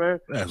today, man.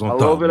 That's what I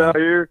love it out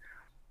here.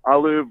 I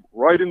live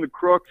right in the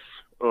crux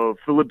of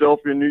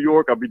Philadelphia, New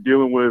York. I'll be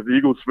dealing with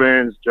Eagles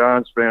fans,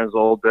 Giants fans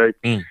all day,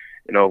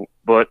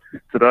 but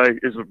today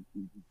is a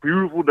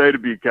beautiful day to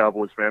be a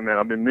Cowboys fan, man.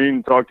 I've been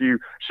meaning to talk to you.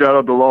 Shout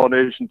out to Law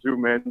Nation too,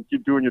 man.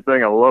 Keep doing your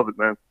thing. I love it,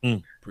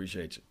 man.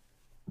 Appreciate you.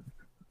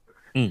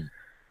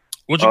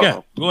 What you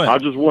got? Go ahead. I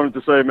just wanted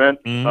to say, man,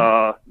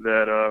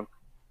 that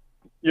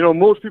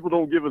most people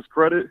don't give us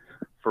credit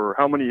for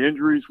how many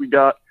injuries we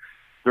got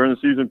during the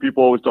season.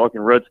 People always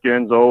talking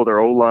Redskins. Oh, their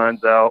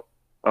O-line's out.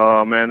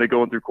 Man, they're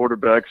going through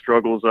quarterback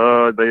struggles.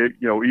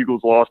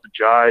 Eagles lost to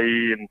Jai,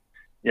 and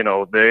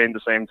they ain't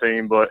the same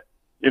team. But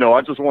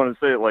I just want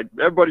to say, like,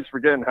 everybody's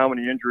forgetting how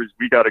many injuries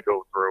we got to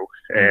go through,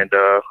 and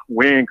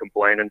we ain't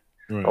complaining.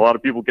 Right. A lot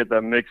of people get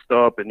that mixed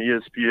up, and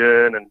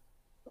ESPN and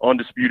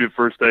Undisputed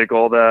First Take,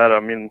 all that. I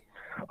mean,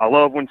 I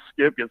love when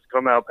Skip gets to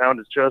come out, pound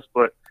his chest,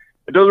 but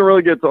it doesn't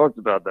really get talked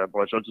about that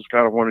much. I just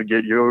kind of want to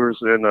get yours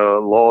and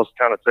Law's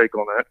kind of take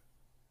on that.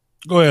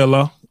 Go ahead,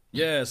 Law.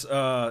 Yes,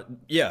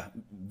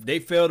 they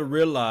fail to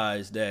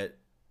realize that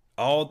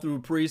all through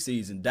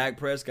preseason, Dak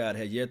Prescott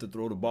had yet to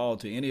throw the ball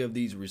to any of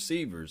these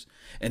receivers,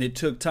 and it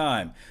took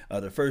time.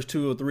 The first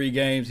 2 or 3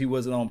 games, he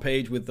wasn't on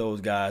page with those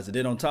guys. And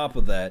then on top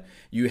of that,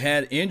 you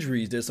had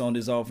injuries that's on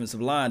this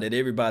offensive line that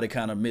everybody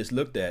kind of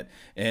mislooked at.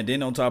 And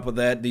then on top of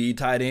that, the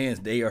tight ends,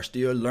 they are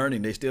still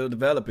learning. They're still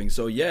developing.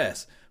 So,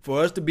 yes,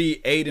 for us to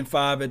be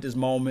 8-5 at this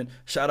moment,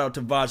 shout out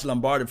to Voch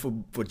Lombardi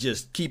for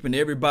just keeping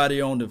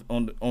everybody on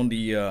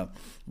the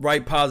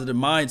right positive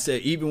mindset.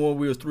 Even when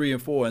we was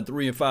 3-4 and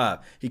 3-5,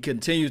 he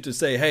continues to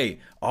say, "Hey,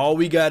 all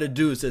we got to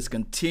do is just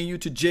continue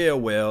to gel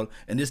well,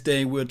 and this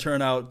thing will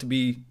turn out to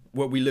be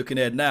what we're looking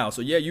at now."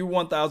 So yeah, you're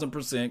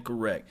 1,000%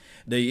 correct.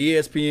 The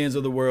ESPNs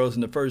of the world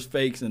and the First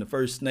Fakes and the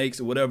First Snakes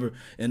or whatever,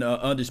 and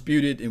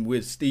Undisputed and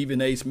with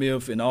Stephen A.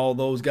 Smith and all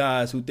those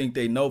guys who think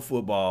they know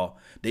football,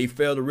 they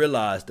fail to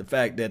realize the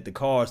fact that the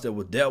cards that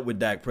were dealt with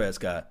Dak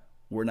Prescott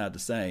were not the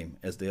same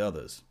as the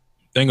others.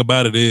 Thing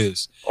about it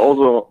is,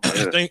 Also,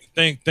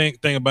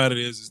 thing about it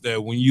is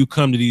that when you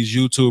come to these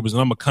YouTubers, and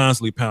I'm gonna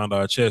constantly pound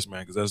our chest,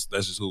 man, because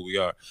that's just who we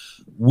are.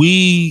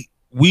 We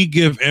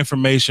give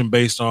information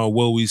based on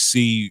what we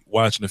see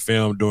watching the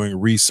film, doing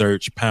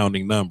research,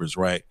 pounding numbers,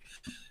 right?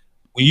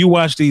 When you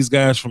watch these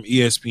guys from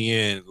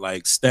ESPN,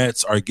 like,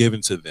 stats are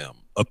given to them,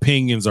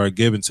 opinions are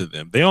given to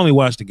them. They only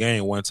watch the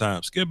game one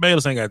time. Skip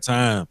Bayless ain't got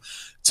time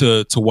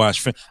to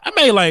watch film. I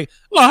made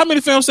how many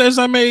film sessions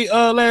I made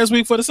last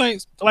week for the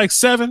Saints? Like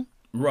 7.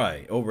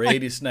 Right, over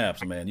 80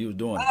 snaps, man. You was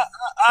doing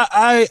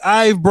it.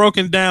 I've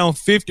broken down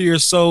 50 or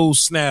so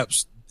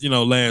snaps,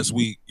 last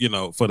week,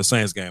 for the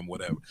Saints game,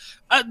 whatever.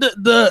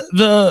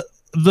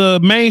 The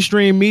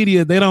mainstream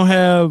media, they don't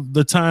have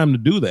the time to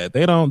do that.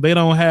 They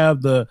don't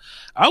have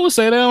I would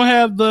say they don't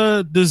have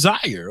the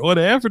desire or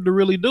the effort to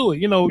really do it.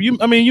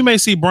 You may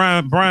see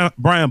Brian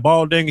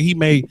Baldinger, he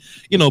may,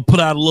 put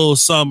out a little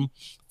something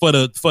for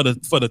the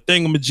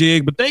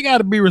thingamajig, but they got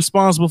to be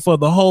responsible for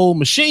the whole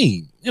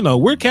machine.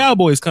 We're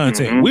Cowboys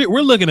content. Mm-hmm.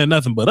 We're looking at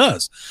nothing but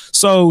us.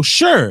 So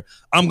sure,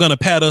 I'm gonna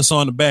pat us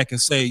on the back and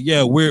say,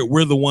 yeah,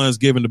 we're the ones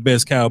giving the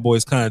best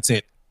Cowboys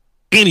content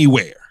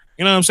anywhere.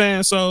 You know what I'm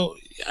saying? So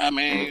I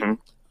mean,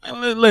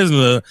 listen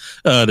to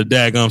the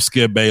daggum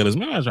Skip Bayless.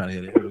 Man, I'm trying to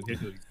hit it.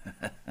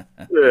 Yeah,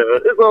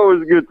 it's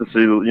always good to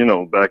see,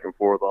 back and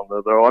forth on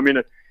that, though. I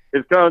mean,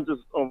 it's kind of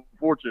just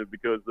unfortunate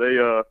because they,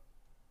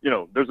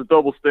 there's a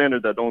double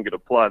standard that don't get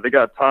applied. They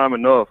got time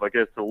enough, I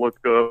guess, to look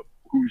up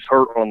who's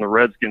hurt on the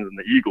Redskins and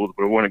the Eagles,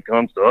 but when it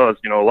comes to us,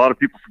 a lot of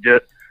people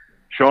forget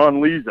Sean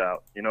Lee's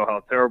out.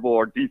 How terrible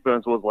our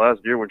defense was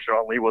last year when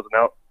Sean Lee wasn't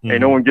out. Ain't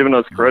no one giving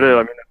us credit. I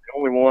mean, it's the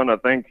only one, I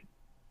think,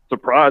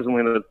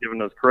 surprisingly, that's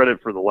given us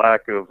credit for the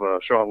lack of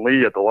Sean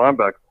Lee at the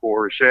linebacker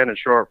core is Shannon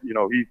Sharp.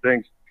 He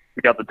thinks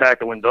we got the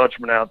tackling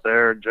Dutchman out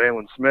there,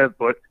 Jalen Smith,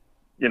 but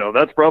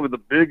that's probably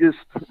the biggest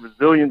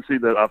resiliency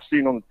that I've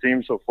seen on the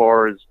team so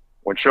far is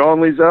when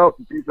Sean Lee's out,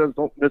 the defense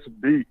don't miss a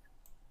beat.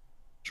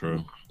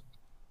 True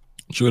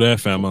that,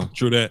 famo.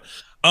 True that.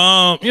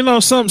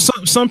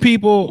 Some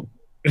people,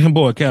 and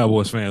boy,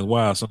 Cowboys fans,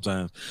 wow.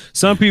 Sometimes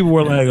some people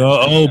were like,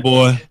 oh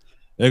boy.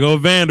 There go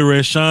Van Der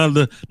Esch.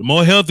 The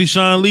more healthy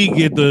Sean Lee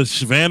get, the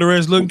Van Der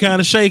Esch looking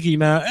kind of shaky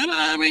now. And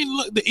I mean,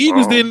 look, the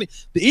Eagles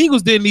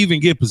didn't even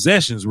get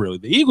possessions really.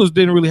 The Eagles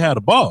didn't really have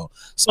the ball.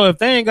 So if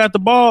they ain't got the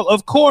ball,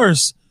 of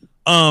course,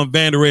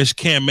 Van Der Esch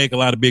can't make a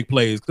lot of big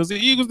plays because the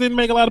Eagles didn't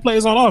make a lot of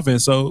plays on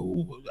offense.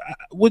 So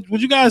would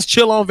you guys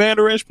chill on Van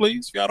Der Esch,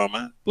 please? If y'all don't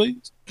mind,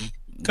 please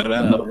cut it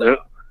out. Yeah.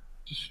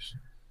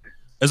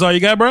 That's all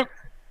you got, bro?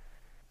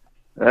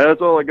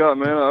 That's all I got,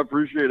 man. I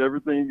appreciate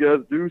everything you guys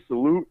do.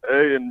 Salute.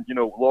 Hey, and,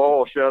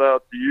 Law, shout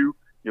out to you.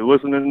 You're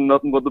listening to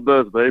nothing but the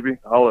best, baby.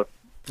 Holla.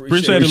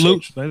 Appreciate it,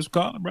 Luke. Thanks for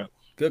calling, bro.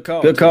 Good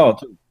call.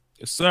 Too.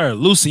 Yes, sir.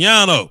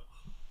 Luciano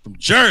from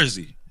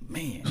Jersey.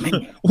 Man.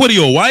 What are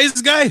you, a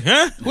wise guy?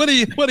 Huh? What do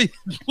you Shemaine,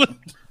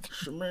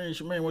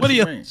 what do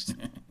you mean?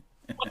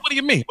 What do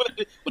you mean? What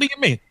do you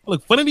mean? I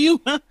look funny to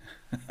you, huh?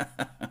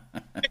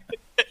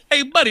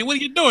 Hey, buddy, what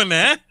are you doing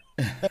there?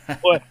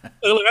 Boy,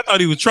 look, I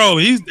thought he was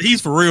trolling. He's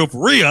for real.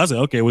 I said,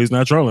 okay, well, he's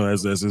not trolling.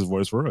 That's his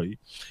voice for real.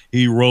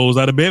 He rolls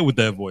out of bed with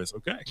that voice.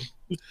 Okay.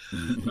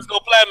 Let's go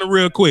platinum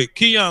real quick.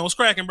 Keon, what's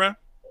cracking, bro?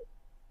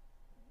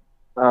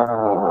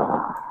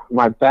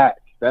 My back.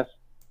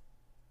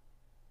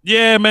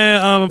 Yeah,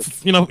 man.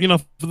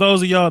 For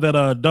those of y'all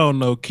that don't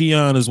know,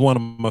 Keon is one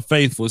of my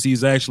faithfuls.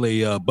 He's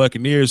actually a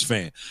Buccaneers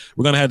fan.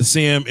 We're gonna have to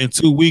see him in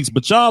 2 weeks,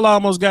 but y'all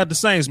almost got the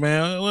Saints,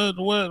 man.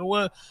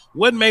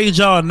 What made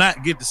y'all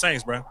not get the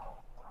Saints, bro?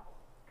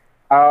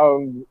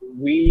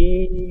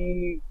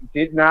 We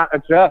did not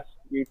adjust.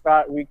 We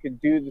thought we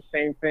could do the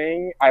same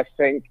thing. I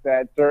think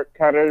that Dirk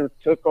Cutter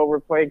took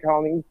over play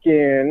calling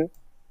again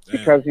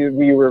because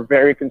we were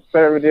very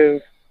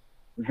conservative,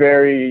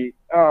 very.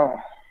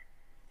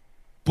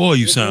 Boy,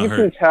 you sound hurt.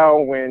 You can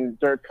tell when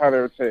Dirk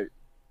Cutter said,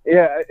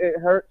 "Yeah, it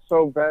hurts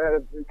so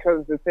bad,"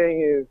 because the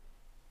thing is,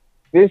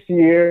 this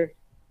year,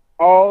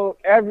 I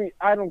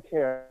don't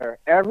care,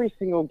 every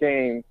single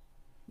game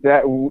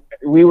that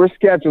we were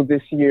scheduled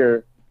this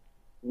year,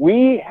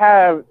 we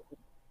have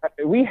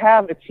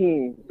a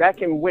team that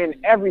can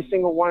win every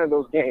single one of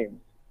those games,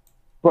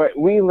 but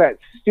we let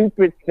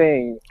stupid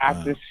thing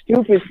after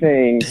stupid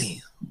thing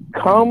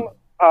come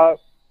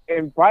up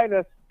and bite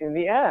us in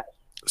the ass.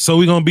 So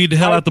we're gonna beat the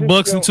hell out the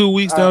Bucks in 2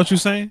 weeks? That's what you're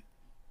saying?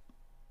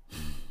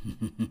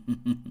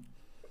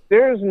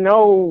 There's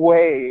no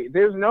way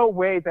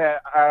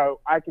that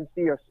I can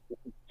see us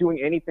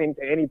doing anything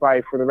to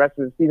anybody for the rest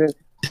of the season.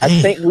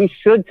 I think we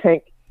should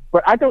tank,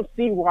 but I don't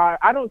see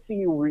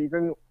a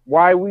reason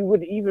why we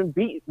would even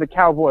beat the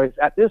Cowboys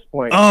at this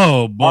point.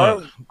 Oh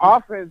boy.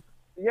 Our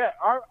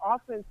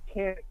offense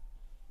can't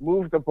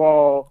move the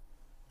ball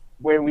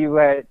when we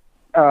let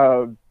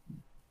Dirk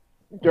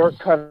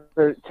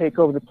Cutter take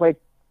over the play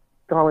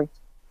calling.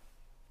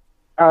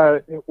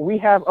 We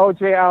have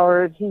OJ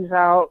Howard, he's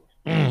out.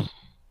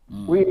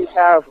 We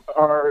have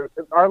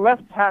our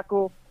left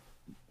tackle,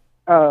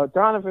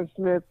 Donovan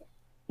Smith.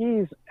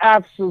 He's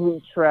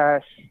absolute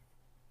trash.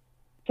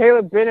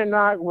 Caleb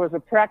Benenoch was a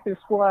practice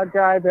squad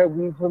guy that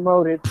we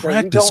promoted. So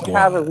we don't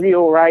have a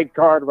real right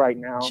guard right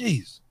now.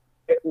 Jeez.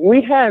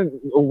 We had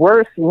the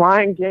worst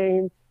line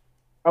game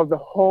of the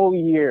whole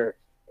year.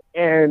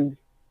 And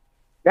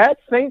that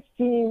Saints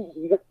team,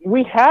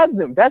 we had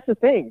them. That's the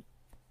thing.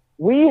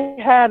 We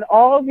had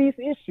all these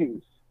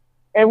issues,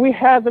 and we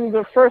had them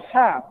the first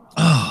half.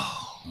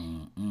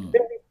 Then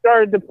we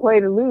started to play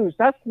to lose.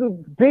 That's the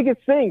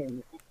biggest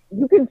thing.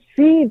 You can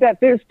see that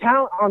there's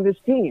talent on this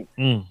team.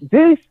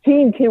 This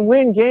team can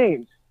win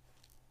games.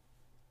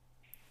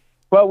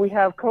 But we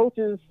have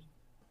coaches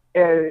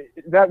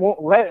that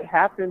won't let it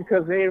happen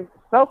because they're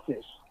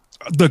selfish.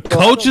 The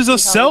coaches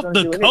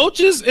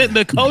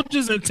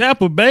in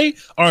Tampa Bay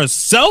are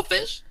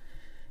selfish.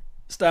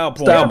 Style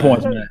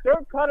points, man.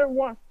 Dirk Cutter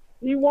wants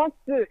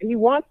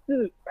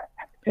to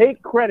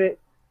take credit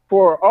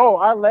for,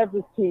 I led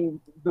this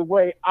team the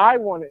way I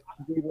want it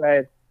to be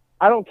led.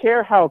 I don't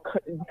care how,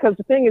 because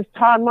the thing is,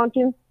 Todd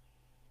Monken,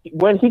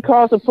 when he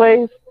calls the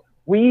plays,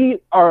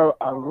 we are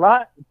a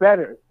lot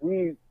better.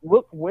 We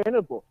look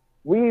winnable.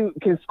 We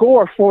can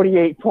score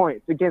 48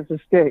 points against the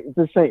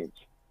Saints.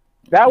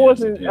 That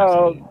wasn't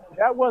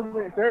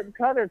Dirk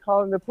Cutter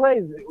calling the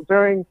plays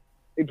during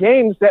the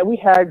games that we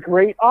had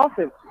great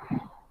offense.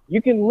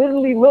 You can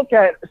literally look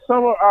at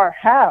some of our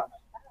halves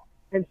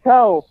and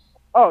tell,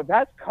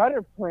 that's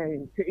Cutter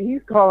playing.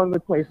 He's calling the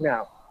plays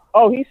now.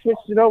 He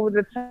switched it over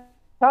to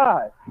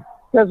Todd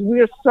because we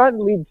are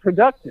suddenly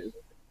productive.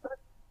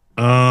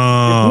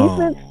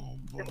 The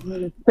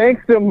defense,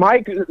 thanks to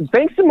Mike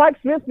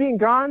Smith being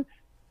gone,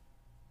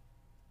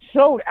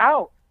 showed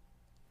out,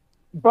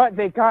 but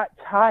they got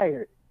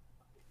tired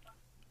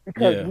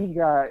because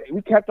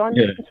we kept on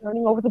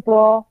turning over the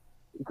ball.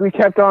 We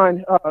kept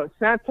on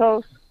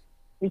Santos.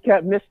 We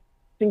kept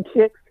missing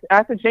kicks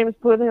after James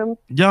put him.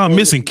 Y'all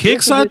missing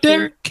kicks out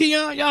there,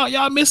 Keon?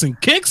 Y'all missing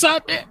kicks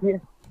out there? Yeah.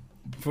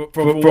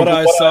 From what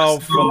I saw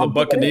from the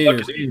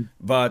Buccaneers,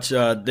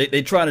 Vach,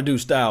 they try to do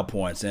style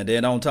points. And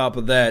then on top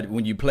of that,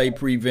 when you play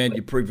prevent,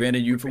 you're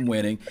preventing you from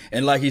winning.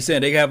 And like he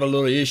said, they have a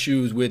little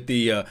issues with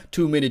the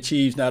too many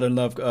Chiefs, not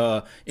enough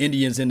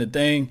Indians in the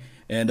thing.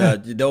 And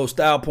those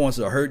style points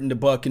are hurting the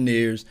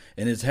Buccaneers,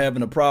 and it's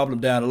having a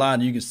problem down the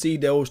line. You can see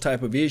those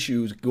type of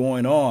issues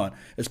going on,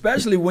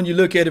 especially when you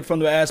look at it from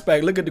the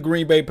aspect. Look at the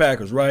Green Bay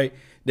Packers, right?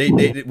 They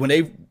when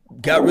they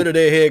got rid of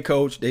their head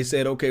coach, they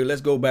said, okay,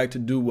 let's go back to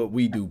do what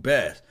we do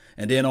best.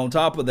 And then on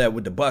top of that,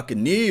 with the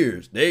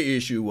Buccaneers, their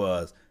issue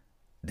was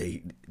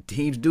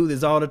teams do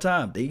this all the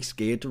time. They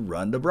scared to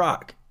run the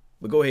rock.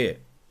 But go ahead.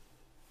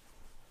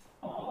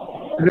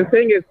 The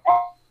thing is,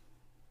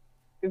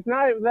 it's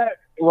not even that.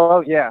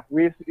 Well, yeah,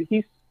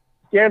 he's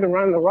scared to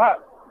run the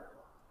rock.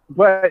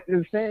 But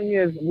the thing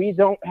is, we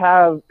don't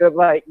have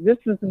this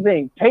is the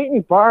thing.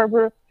 Peyton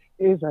Barber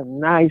is a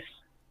nice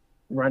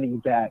running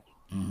back.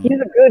 Mm-hmm. He's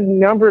a good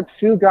number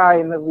 2 guy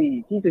in the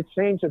league. He's a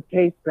change of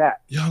pace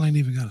back. Y'all ain't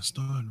even got to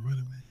start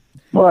running, man.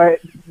 But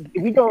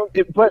we don't.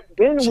 But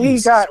then we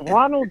got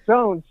Ronald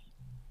Jones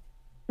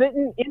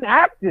sitting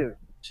inactive.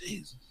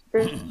 Jesus.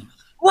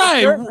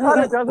 Right.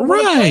 Ronald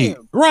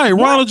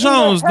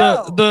Jones,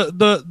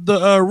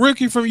 the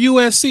rookie from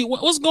USC.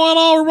 What's going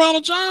on with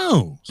Ronald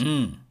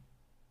Jones?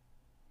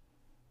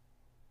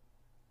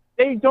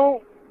 They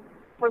don't,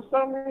 for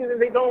some reason,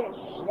 they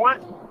don't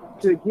want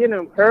to get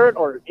him hurt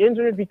or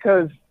injured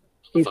because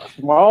he's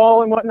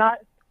small and whatnot.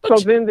 So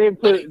then they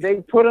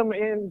put him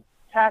in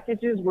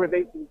packages where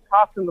they can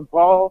toss him the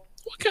ball.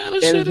 What kind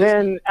of shit? And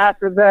then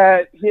after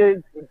that,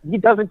 he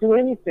doesn't do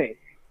anything.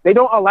 They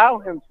don't allow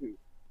him to.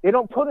 They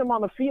don't put him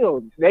on the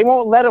field. They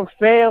won't let him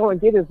fail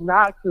and get his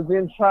knocks and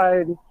then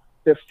try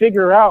to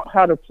figure out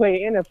how to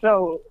play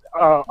NFL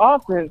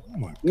offense.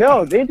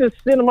 No, they just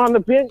sit him on the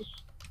bench,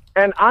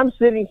 and I'm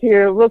sitting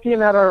here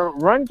looking at our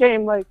run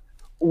game like,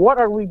 what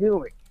are we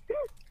doing?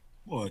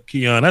 Boy,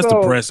 Keon, that's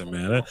depressing,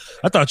 man.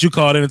 I thought you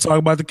called in and talk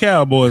about the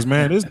Cowboys,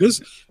 man.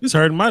 This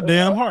hurting my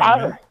damn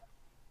heart, man.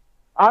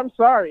 I'm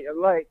sorry.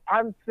 Like,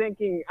 I'm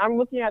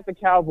looking at the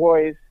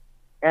Cowboys,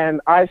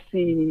 and I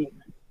see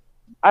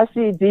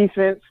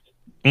defense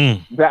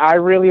that I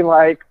really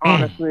like.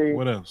 Honestly,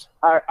 what else?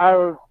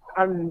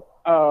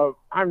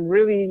 I'm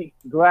really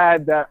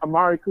glad that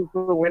Amari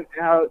Cooper went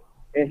out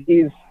and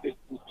he's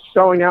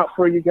showing out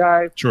for you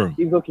guys. True.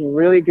 He's looking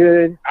really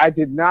good. I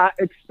did not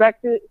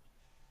expect it,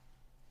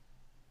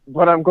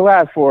 but I'm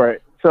glad for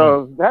it.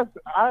 So that's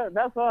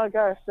all I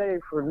gotta say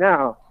for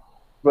now.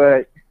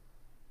 But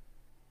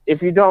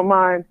if you don't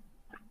mind,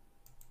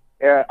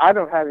 I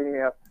don't have anything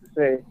else to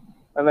say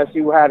unless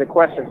you had a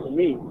question for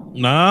me.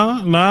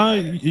 Nah.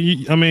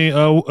 I mean,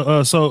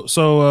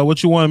 so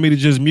what you wanted me to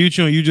just mute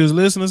you and you just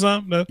listen or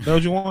something? That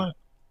what you want?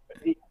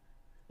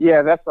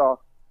 Yeah, that's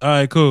all. All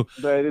right, cool.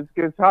 But it's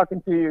good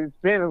talking to you. It's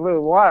been a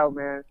little while,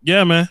 man.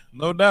 Yeah, man,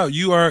 no doubt.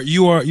 You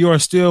are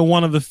still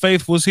one of the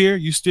faithfuls here.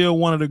 You still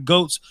one of the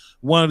goats,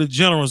 one of the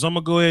generals. I'm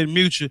gonna go ahead and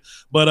mute you.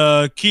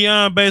 But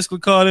Keon basically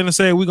called in and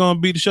said we're gonna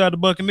beat the shot at the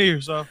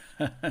Buccaneers. So.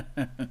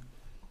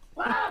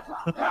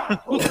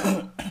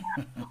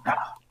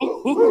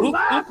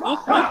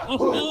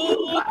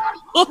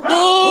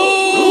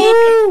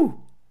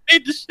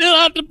 Beat the shit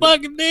out the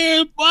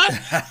Buccaneers, boy.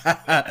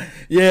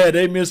 Yeah,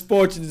 they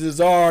misfortunes is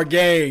our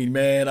gain,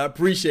 man. I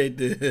appreciate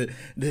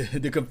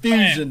the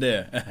confusion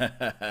there.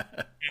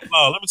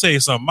 Law, let me tell you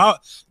something.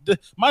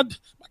 My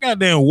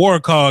goddamn war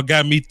call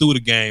got me through the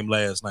game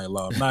last night,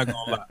 Law. I'm not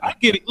gonna lie. I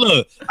get it.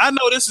 Look, I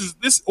know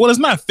this. Well, it's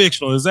not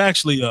fictional. It's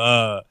actually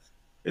a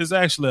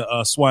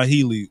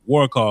Swahili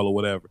war call or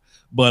whatever.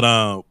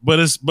 But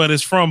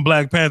it's from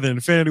Black Panther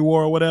Infinity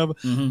War or whatever.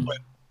 Mm-hmm. But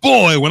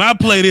boy, when I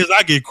play this,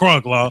 I get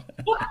crunk, Law.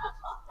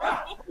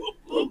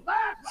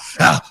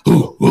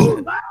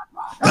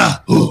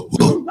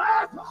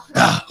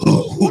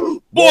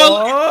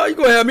 Boy, you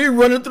gonna have me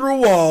running through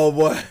a wall,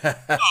 boy.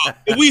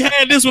 If we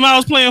had this when I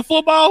was playing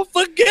football,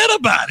 forget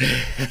about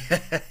it.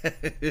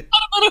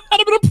 I'd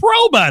have been a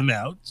pro by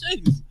now.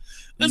 Jeez.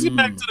 Let's get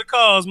back to the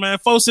calls, man.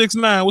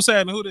 469. What's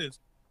happening? Who this?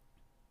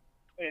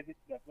 Hey, this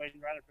is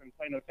Bladen Ryder from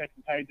Plano,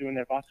 Texas. How you doing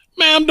there, boss?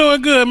 Man, I'm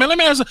doing good, man. Let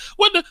me ask you,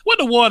 what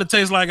the water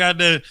tastes like out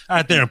there in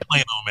Plano,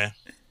 man?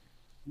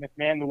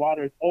 Man, the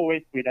water is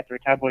always sweet after a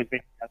Cowboys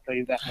victory. I'll tell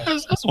you that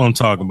much. That's what I'm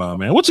talking about,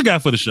 man. What you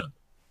got for the show?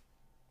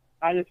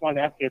 I just wanted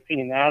to ask your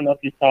opinion. I don't know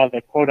if you saw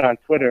the quote on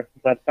Twitter,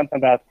 but something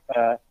about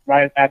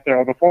right after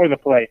or before the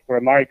play where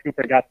Amari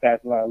Cooper got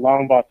that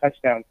long ball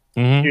touchdown.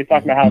 Mm-hmm. He was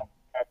talking about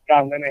how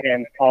Scott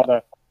Linehan called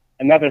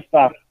another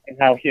stop and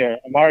how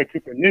Amari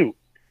Cooper knew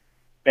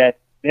that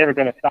they were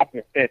going to stop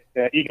their fit.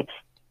 The Eagles,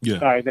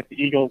 that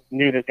the Eagles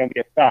knew there's going to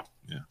be a stop.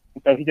 Yeah.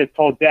 And so he just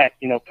told Dak,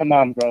 come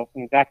on, bro.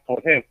 And Dak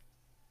told him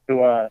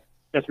to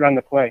just run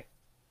the play.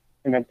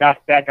 And then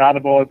Dak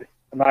audible.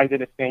 Amari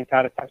did the same,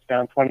 caught a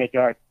touchdown, 28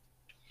 yards.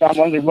 So I'm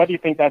wondering, what do you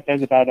think that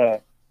says about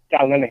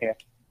Scott Linehan?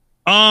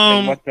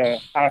 I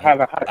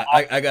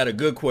got a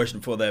good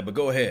question for that, but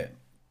go ahead.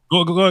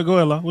 Go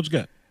ahead, Law. What you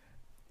got?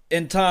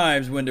 In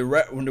times when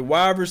the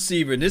wide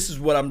receiver, and this is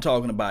what I'm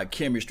talking about,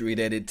 chemistry,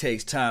 that it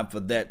takes time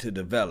for that to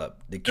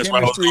develop. The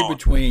chemistry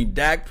between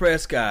Dak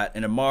Prescott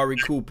and Amari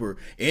Cooper.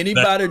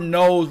 Anybody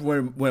knows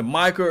when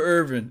Michael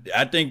Irvin,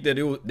 I think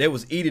that they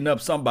was eating up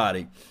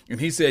somebody,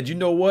 and he said, you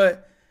know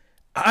what?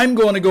 I'm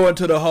going to go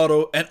into the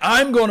huddle, and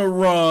I'm going to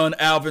run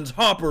Alvin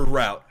Harper's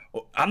route.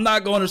 I'm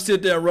not going to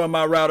sit there and run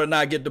my route and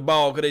not get the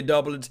ball because they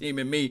double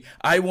teaming me.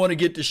 I want to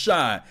get the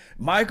shine.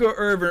 Michael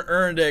Irvin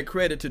earned that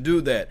credit to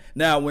do that.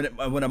 Now,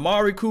 when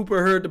Amari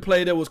Cooper heard the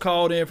play that was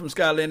called in from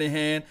Scott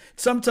Linehan,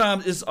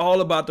 sometimes it's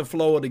all about the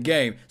flow of the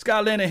game.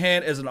 Scott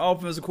Linehan, as an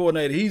offensive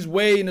coordinator, he's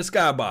way in the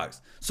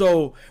skybox.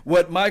 So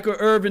what Michael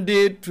Irvin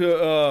did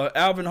to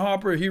Alvin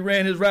Harper, he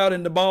ran his route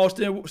and the ball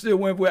still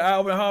went with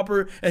Alvin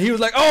Harper, and he was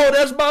like, "Oh,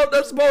 that's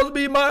supposed to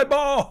be my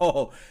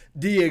ball."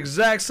 The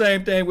exact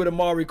same thing with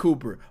Amari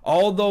Cooper.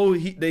 Although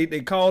they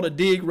called a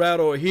dig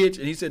route or a hitch,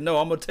 and he said, "No,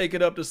 I'm gonna take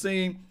it up the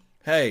seam."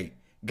 Hey,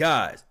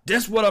 guys,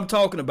 that's what I'm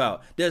talking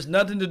about. There's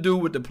nothing to do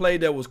with the play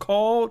that was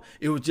called.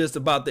 It was just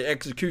about the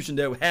execution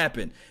that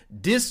happened.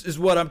 This is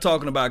what I'm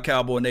talking about,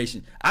 Cowboy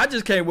Nation. I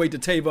just can't wait to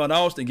Tavon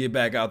Austin get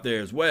back out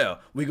there as well.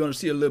 We're going to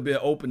see a little bit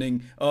of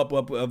opening up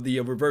of the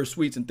reverse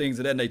sweeps and things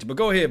of that nature. But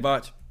go ahead,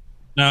 Botch.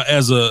 Now,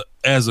 as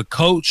a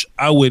coach,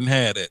 I wouldn't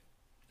have it.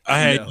 I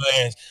had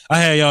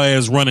y'all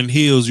ass running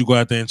heels. You go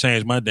out there and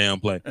change my damn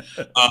play.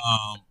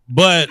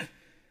 But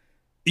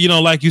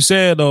like you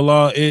said though,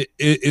 Law,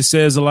 it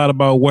says a lot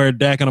about where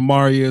Dak and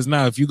Amari is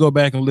now. If you go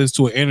back and listen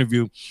to an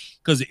interview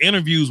because the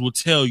interviews will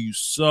tell you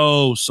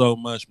so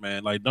much,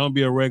 man. Like, don't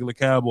be a regular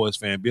Cowboys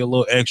fan. Be a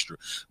little extra.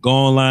 Go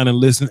online and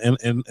listen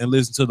and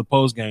listen to the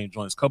post game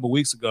joints. A couple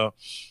weeks ago,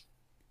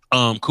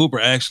 Cooper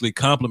actually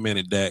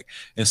complimented Dak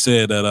and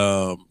said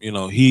that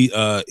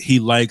he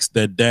likes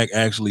that Dak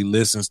actually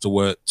listens to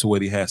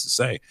what he has to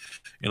say.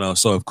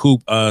 So if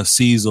Coop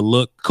sees a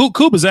look,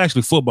 Coop is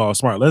actually football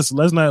smart. Let's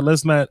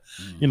not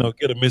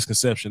get a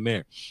misconception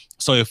there.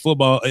 So if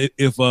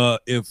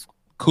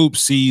Coop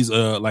sees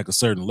like a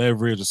certain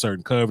leverage, a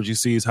certain coverage, he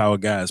sees how a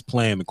guy is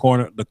playing the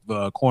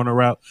corner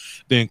route,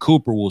 then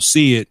Cooper will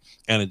see it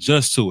and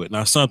adjust to it.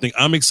 Now, something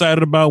I'm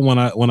excited about when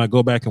I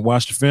go back and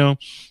watch the film,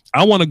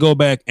 I want to go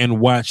back and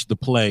watch the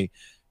play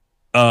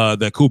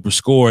that Cooper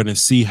scored and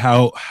see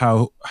how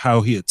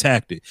he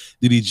attacked it.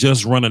 Did he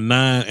just run a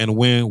 9 and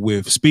win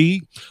with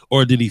speed,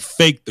 or did he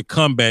fake the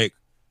comeback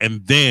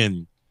and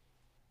then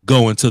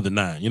go into the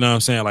 9? You know what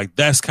I'm saying? Like,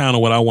 that's kind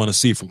of what I want to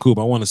see from Cooper.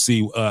 I want to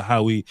see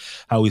how he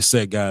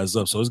set guys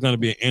up. So it's going to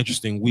be an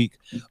interesting week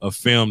of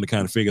film to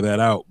kind of figure that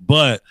out.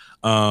 But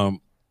I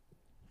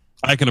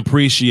can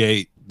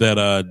appreciate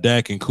that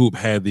Dak and Coop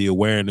had the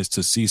awareness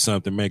to see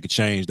something, make a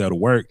change that'll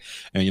work,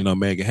 and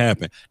make it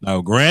happen.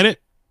 Now, granted,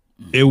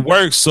 it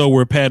works, so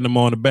we're patting them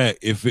on the back.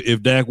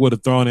 If Dak would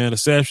have thrown an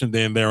interception,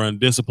 then they're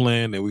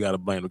undisciplined, and we got to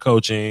blame the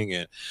coaching,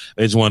 and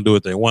they just want to do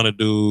what they want to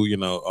do,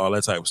 all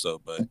that type of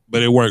stuff.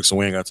 But it works, so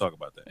we ain't got to talk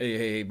about that.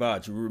 Hey,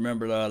 Botch, you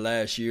remember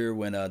last year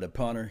when the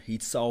punter, he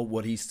saw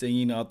what he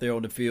seen out there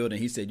on the field,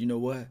 and he said, you know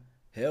what?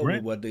 Hell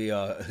with what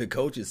the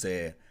coaches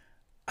said.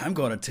 I'm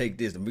going to take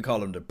this, and we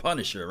call him the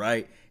Punisher,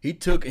 right?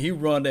 He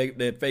run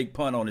that fake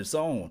punt on his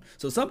own.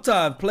 So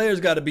sometimes players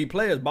got to be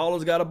players.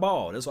 Ballers got to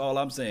ball. That's all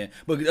I'm saying.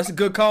 But that's a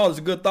good call. It's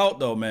a good thought,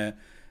 though, man.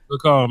 Good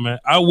call, man.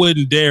 I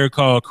wouldn't dare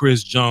call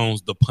Chris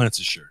Jones the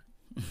Punisher.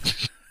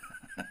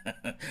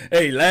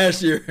 Hey,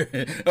 last year,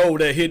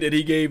 that hit that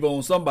he gave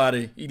on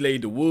somebody, he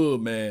laid the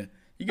wood, man.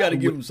 You got to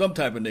give him some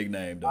type of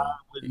nickname, though. I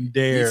wouldn't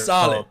dare. He's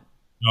solid.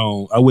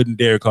 I wouldn't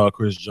dare call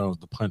Chris Jones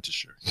the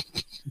Punisher.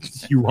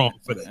 You wrong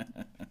for that.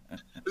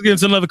 Let's get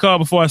into another call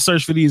before I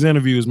search for these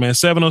interviews, man.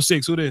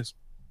 706, who this?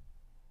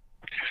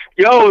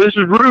 Yo, this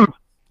is Rude.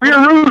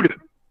 We're Rude.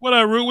 What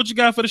up, Rude? What you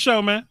got for the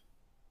show, man?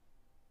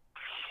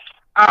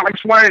 I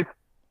just wanted to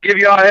give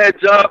y'all a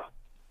heads up.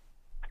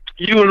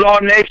 You and Law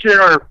Nation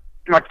are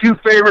my two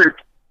favorite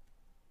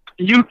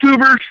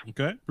YouTubers.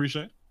 Okay,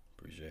 appreciate it.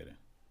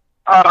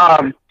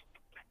 I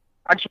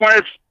just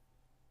wanted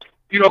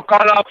to,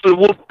 call out for the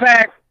Wolf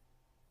Pack.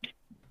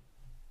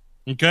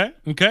 Okay.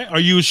 Are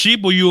you a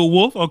sheep or you a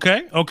wolf?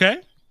 Okay.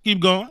 Keep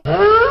going.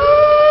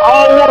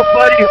 All wolf,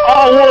 buddy.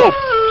 All wolf.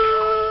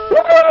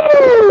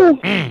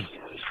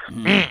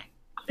 Woo!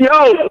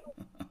 Yo,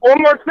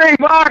 one more thing,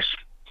 Bosh.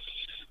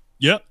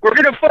 Yep. We're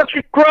going to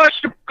fucking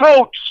crush the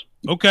Colts.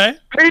 Okay.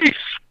 Peace.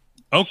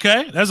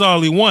 Okay. That's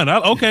all he won.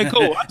 Okay,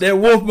 cool. That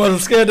wolf must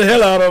have scared the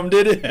hell out of him,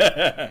 did it?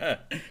 Can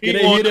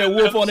they hear that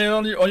wolf on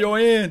your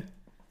end?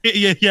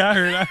 Yeah, I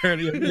heard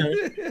it.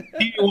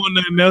 He didn't want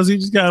nothing else. He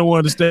just kind of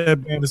wanted to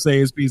step in and say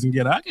his piece and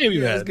get out. I can't be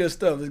mad.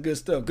 That's good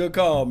stuff. Good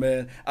call,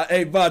 man.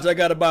 Hey, Vach, I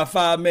got about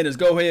 5 minutes.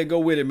 Go ahead and go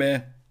with it,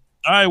 man.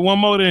 All right, one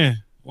more then.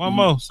 One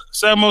more.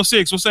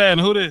 706, what's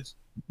happening? Who this?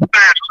 This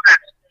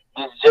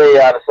is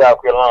Jay out of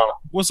South Carolina.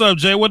 What's up,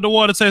 Jay? What the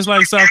water tastes like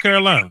in South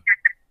Carolina?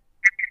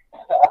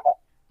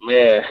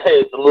 Man,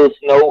 it's a little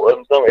snow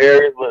in some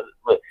areas,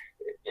 but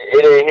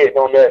it ain't hitting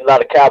on that. A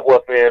lot of Cowboy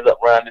fans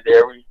up around this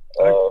area.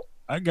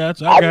 I got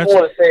you. I just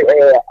want to say,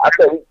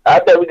 I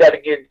think we got to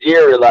give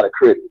Jerry a lot of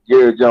credit.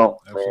 Jerry Jones,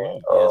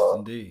 man. Yes,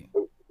 indeed.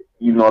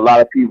 A lot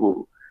of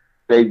people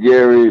say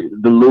Jerry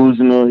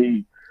delusional.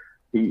 He's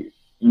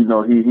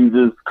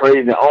just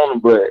crazy on him,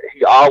 but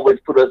he always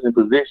put us in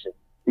position.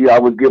 He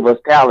always give us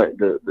talent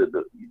to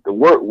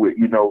work with.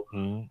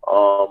 When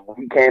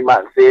he came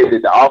out and said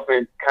that the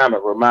offense kind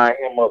of remind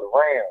him of the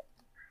Rams,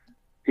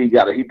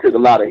 he took a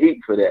lot of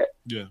heat for that.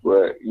 Yeah.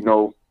 But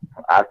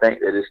I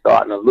think that it's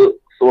starting to look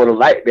sort of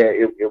like that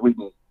if we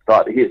can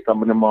start to hit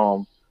some of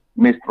them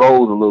missed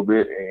throws a little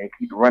bit and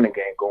keep the running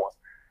game going.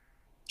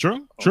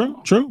 True.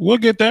 We'll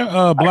get there.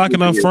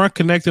 Blocking up front,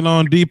 connecting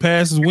on deep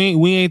passes.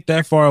 We ain't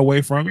that far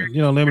away from it.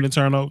 Limited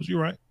turnovers.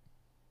 You're right.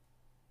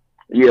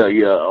 Yeah.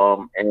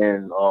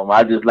 And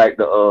I just like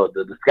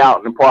the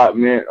scouting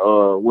department.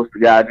 What's the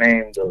guy's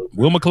name?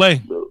 Will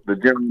McClay. The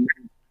general.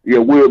 Yeah,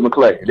 Will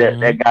McClay.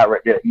 That guy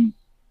right there.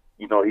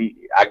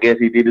 I guess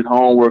he did his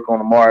homework on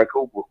Amari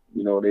Cooper.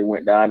 They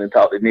went down and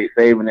talked to Nick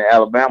Saban in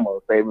Alabama.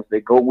 Saban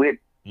said, "Go with it.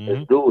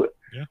 Let's do it."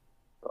 Yeah.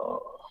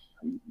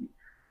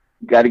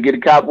 You got to get the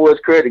Cowboys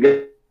credit.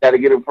 Got to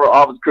get the front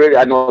office credit.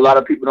 I know a lot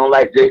of people don't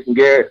like Jason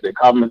Garrett. They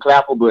call him the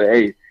Clapper, but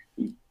hey,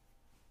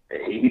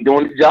 he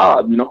doing his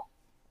job.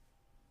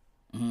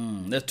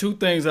 There's two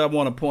things I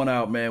want to point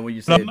out, man. When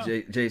you said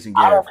Jason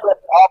Garrett, I don't care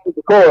the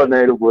offensive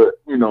coordinator, but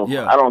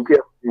yeah. I don't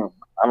care.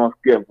 I don't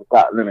care for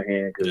Scott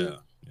Linehan.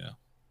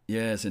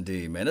 Yes,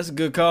 indeed, man. That's a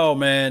good call,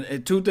 man.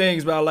 And two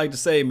things I like to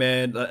say,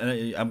 man.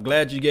 I'm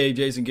glad you gave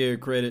Jason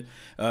Garrett credit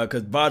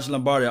because Voch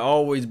Lombardi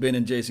always been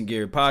in Jason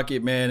Garrett's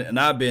pocket, man. And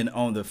I've been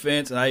on the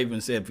fence, and I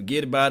even said,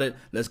 forget about it.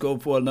 Let's go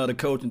for another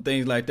coach and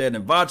things like that.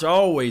 And Voch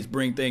always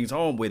bring things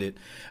home with it.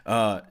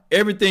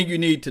 Everything you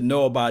need to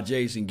know about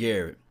Jason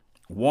Garrett.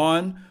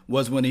 One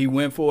was when he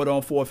went for it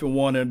on 4th and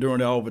 1 and during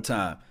the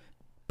overtime.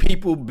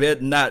 People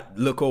better not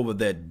look over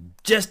that.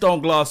 Just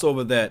don't gloss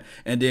over that.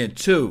 And then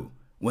two,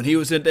 when he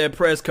was at that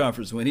press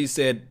conference, when he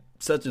said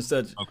such and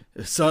such,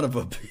 son of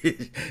a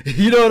bitch,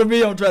 you know what I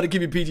mean? I'm trying to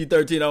keep you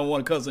PG-13. I don't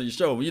want to cuss on your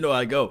show. You know how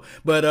I go.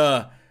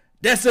 But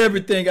that's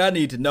everything I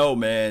need to know,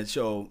 man.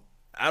 So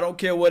I don't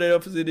care what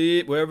else it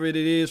is, wherever it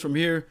is from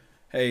here.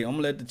 Hey, I'm going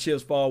to let the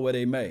chips fall where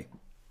they may.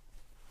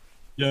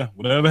 Yeah,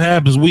 whatever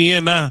happens, we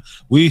in now.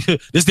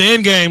 This the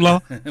end game, Law.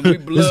 We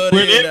blood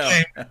in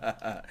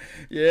now.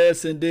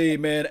 Yes, indeed,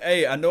 man.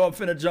 Hey, I know I'm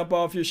finna jump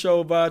off your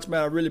show, Voch,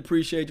 man. I really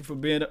appreciate you for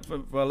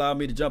allowing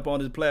me to jump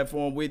on this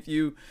platform with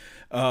you.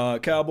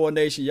 Cowboy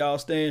Nation, y'all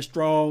staying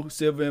strong,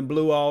 silver and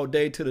blue all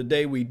day to the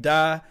day we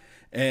die.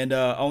 And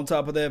on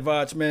top of that,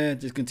 Voch, man,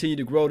 just continue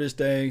to grow this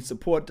thing.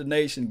 Support the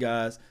nation,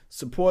 guys.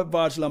 Support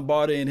Voch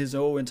Lombardi and his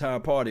whole entire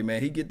party,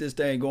 man. He get this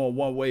thing going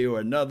one way or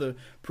another.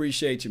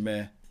 Appreciate you,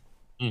 man.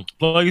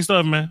 Plug your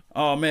stuff, man.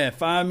 Oh, man.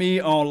 Find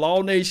me on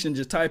Law Nation.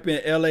 Just type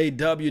in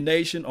LAW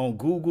Nation on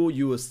Google.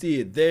 You will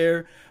see it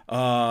there,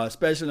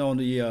 especially on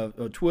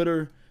the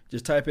Twitter.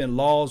 Just type in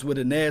Laws with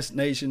an S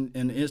Nation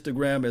and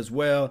Instagram as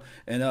well.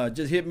 And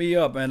just hit me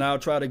up, and I'll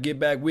try to get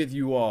back with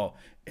you all.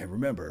 And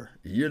remember,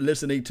 you're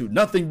listening to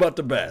Nothing But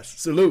the Best.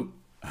 Salute.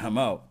 I'm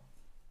out.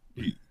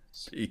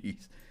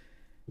 Peace.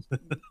 All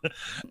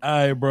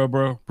right,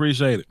 bro.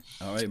 Appreciate it.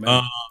 All right,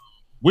 man.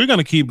 We're going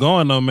to keep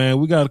going, though, man.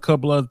 We got a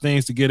couple other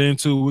things to get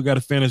into. We got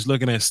to finish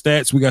looking at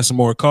stats. We got some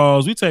more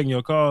calls. We taking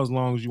your calls as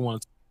long as you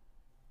want to.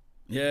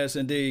 Yes,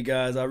 indeed,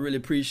 guys. I really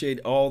appreciate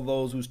all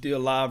those who still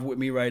live with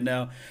me right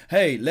now.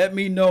 Hey, let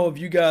me know if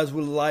you guys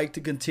would like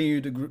to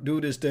continue to do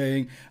this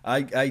thing.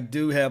 I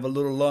do have a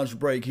little lunch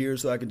break here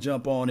so I can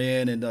jump on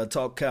in and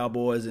talk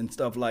Cowboys and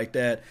stuff like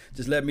that.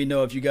 Just let me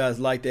know if you guys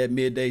like that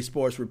midday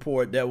sports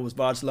report. That was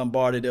Voch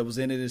Lombardi that was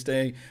into this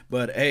thing.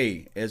 But,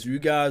 hey, as you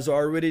guys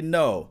already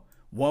know,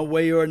 one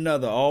way or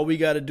another, all we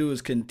got to do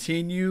is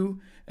continue,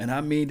 and I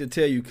mean to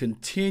tell you,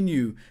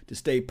 continue to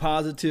stay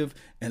positive,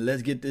 and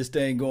let's get this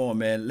thing going,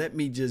 man. Let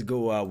me just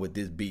go out with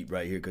this beat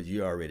right here because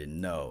you already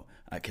know.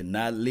 I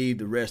cannot leave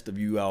the rest of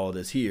you all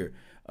that's here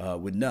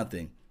with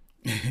nothing.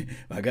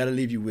 I got to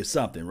leave you with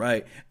something,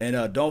 right?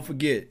 And don't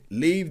forget,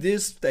 leave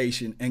this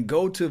station and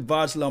go to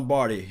Voch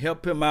Lombardi.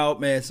 Help him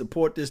out, man.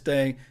 Support this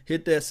thing.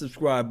 Hit that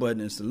subscribe button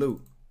and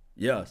salute.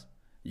 Yes.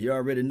 You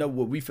already know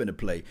what we finna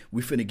play.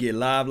 We finna get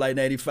live like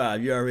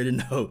 95. You already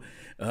know.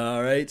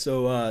 All right.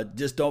 So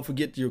just don't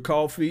forget your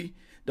coffee.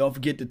 Don't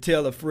forget to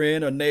tell a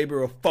friend or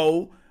neighbor or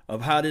foe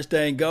of how this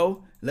thing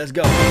go. Let's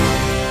go.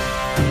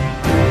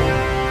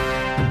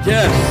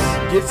 Yes.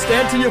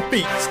 Stand to your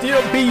feet.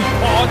 Still be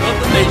part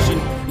of the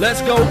nation.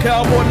 Let's go,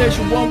 Cowboy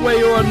Nation, one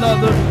way or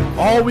another.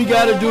 All we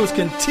got to do is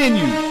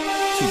continue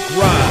to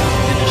grind,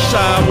 and the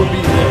shine will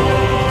be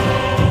there.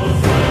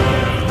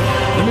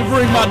 Let me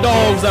bring my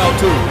dogs out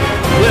too.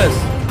 Yes.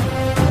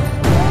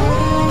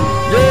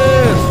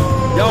 Yes.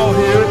 Y'all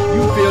hear it.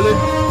 You feel it.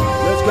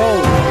 Let's go.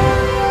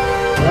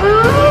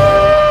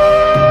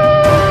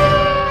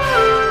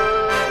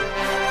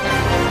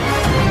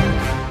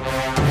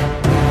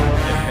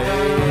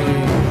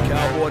 Hey,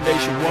 Cowboy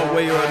Nation, one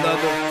way or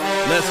another.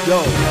 Let's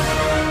go.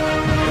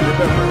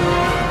 Remember,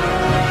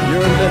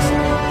 you're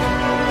listening.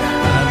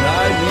 And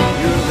I mean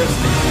you're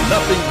listening to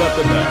Nothing But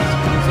the Best.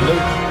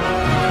 Salute.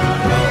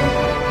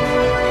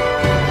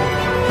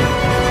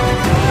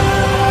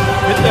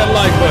 Hit that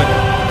like button.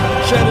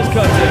 Share this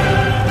content.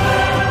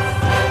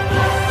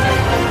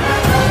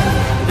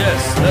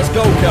 Yes, let's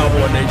go,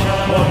 Cowboy Nation.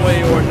 One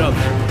way or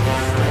another.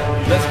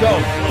 Let's go.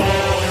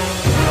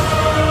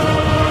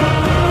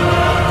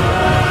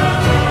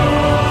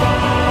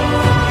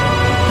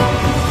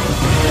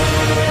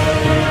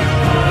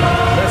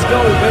 Let's go,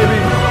 baby.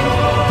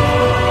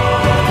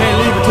 Can't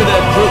leave it to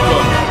that drook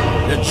coming.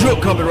 That drook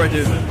coming right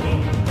there.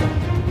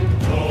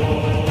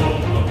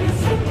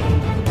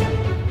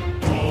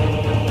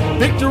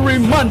 Victory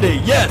Monday,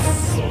 yes.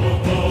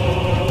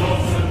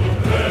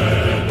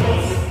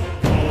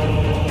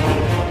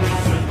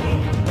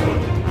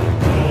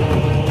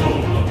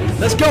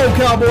 Let's go,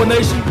 Cowboy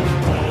Nation.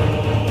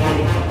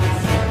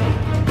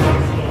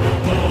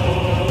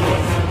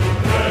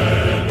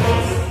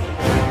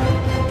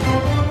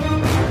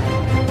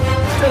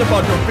 Stand up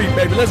on your feet,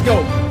 baby. Let's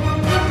go.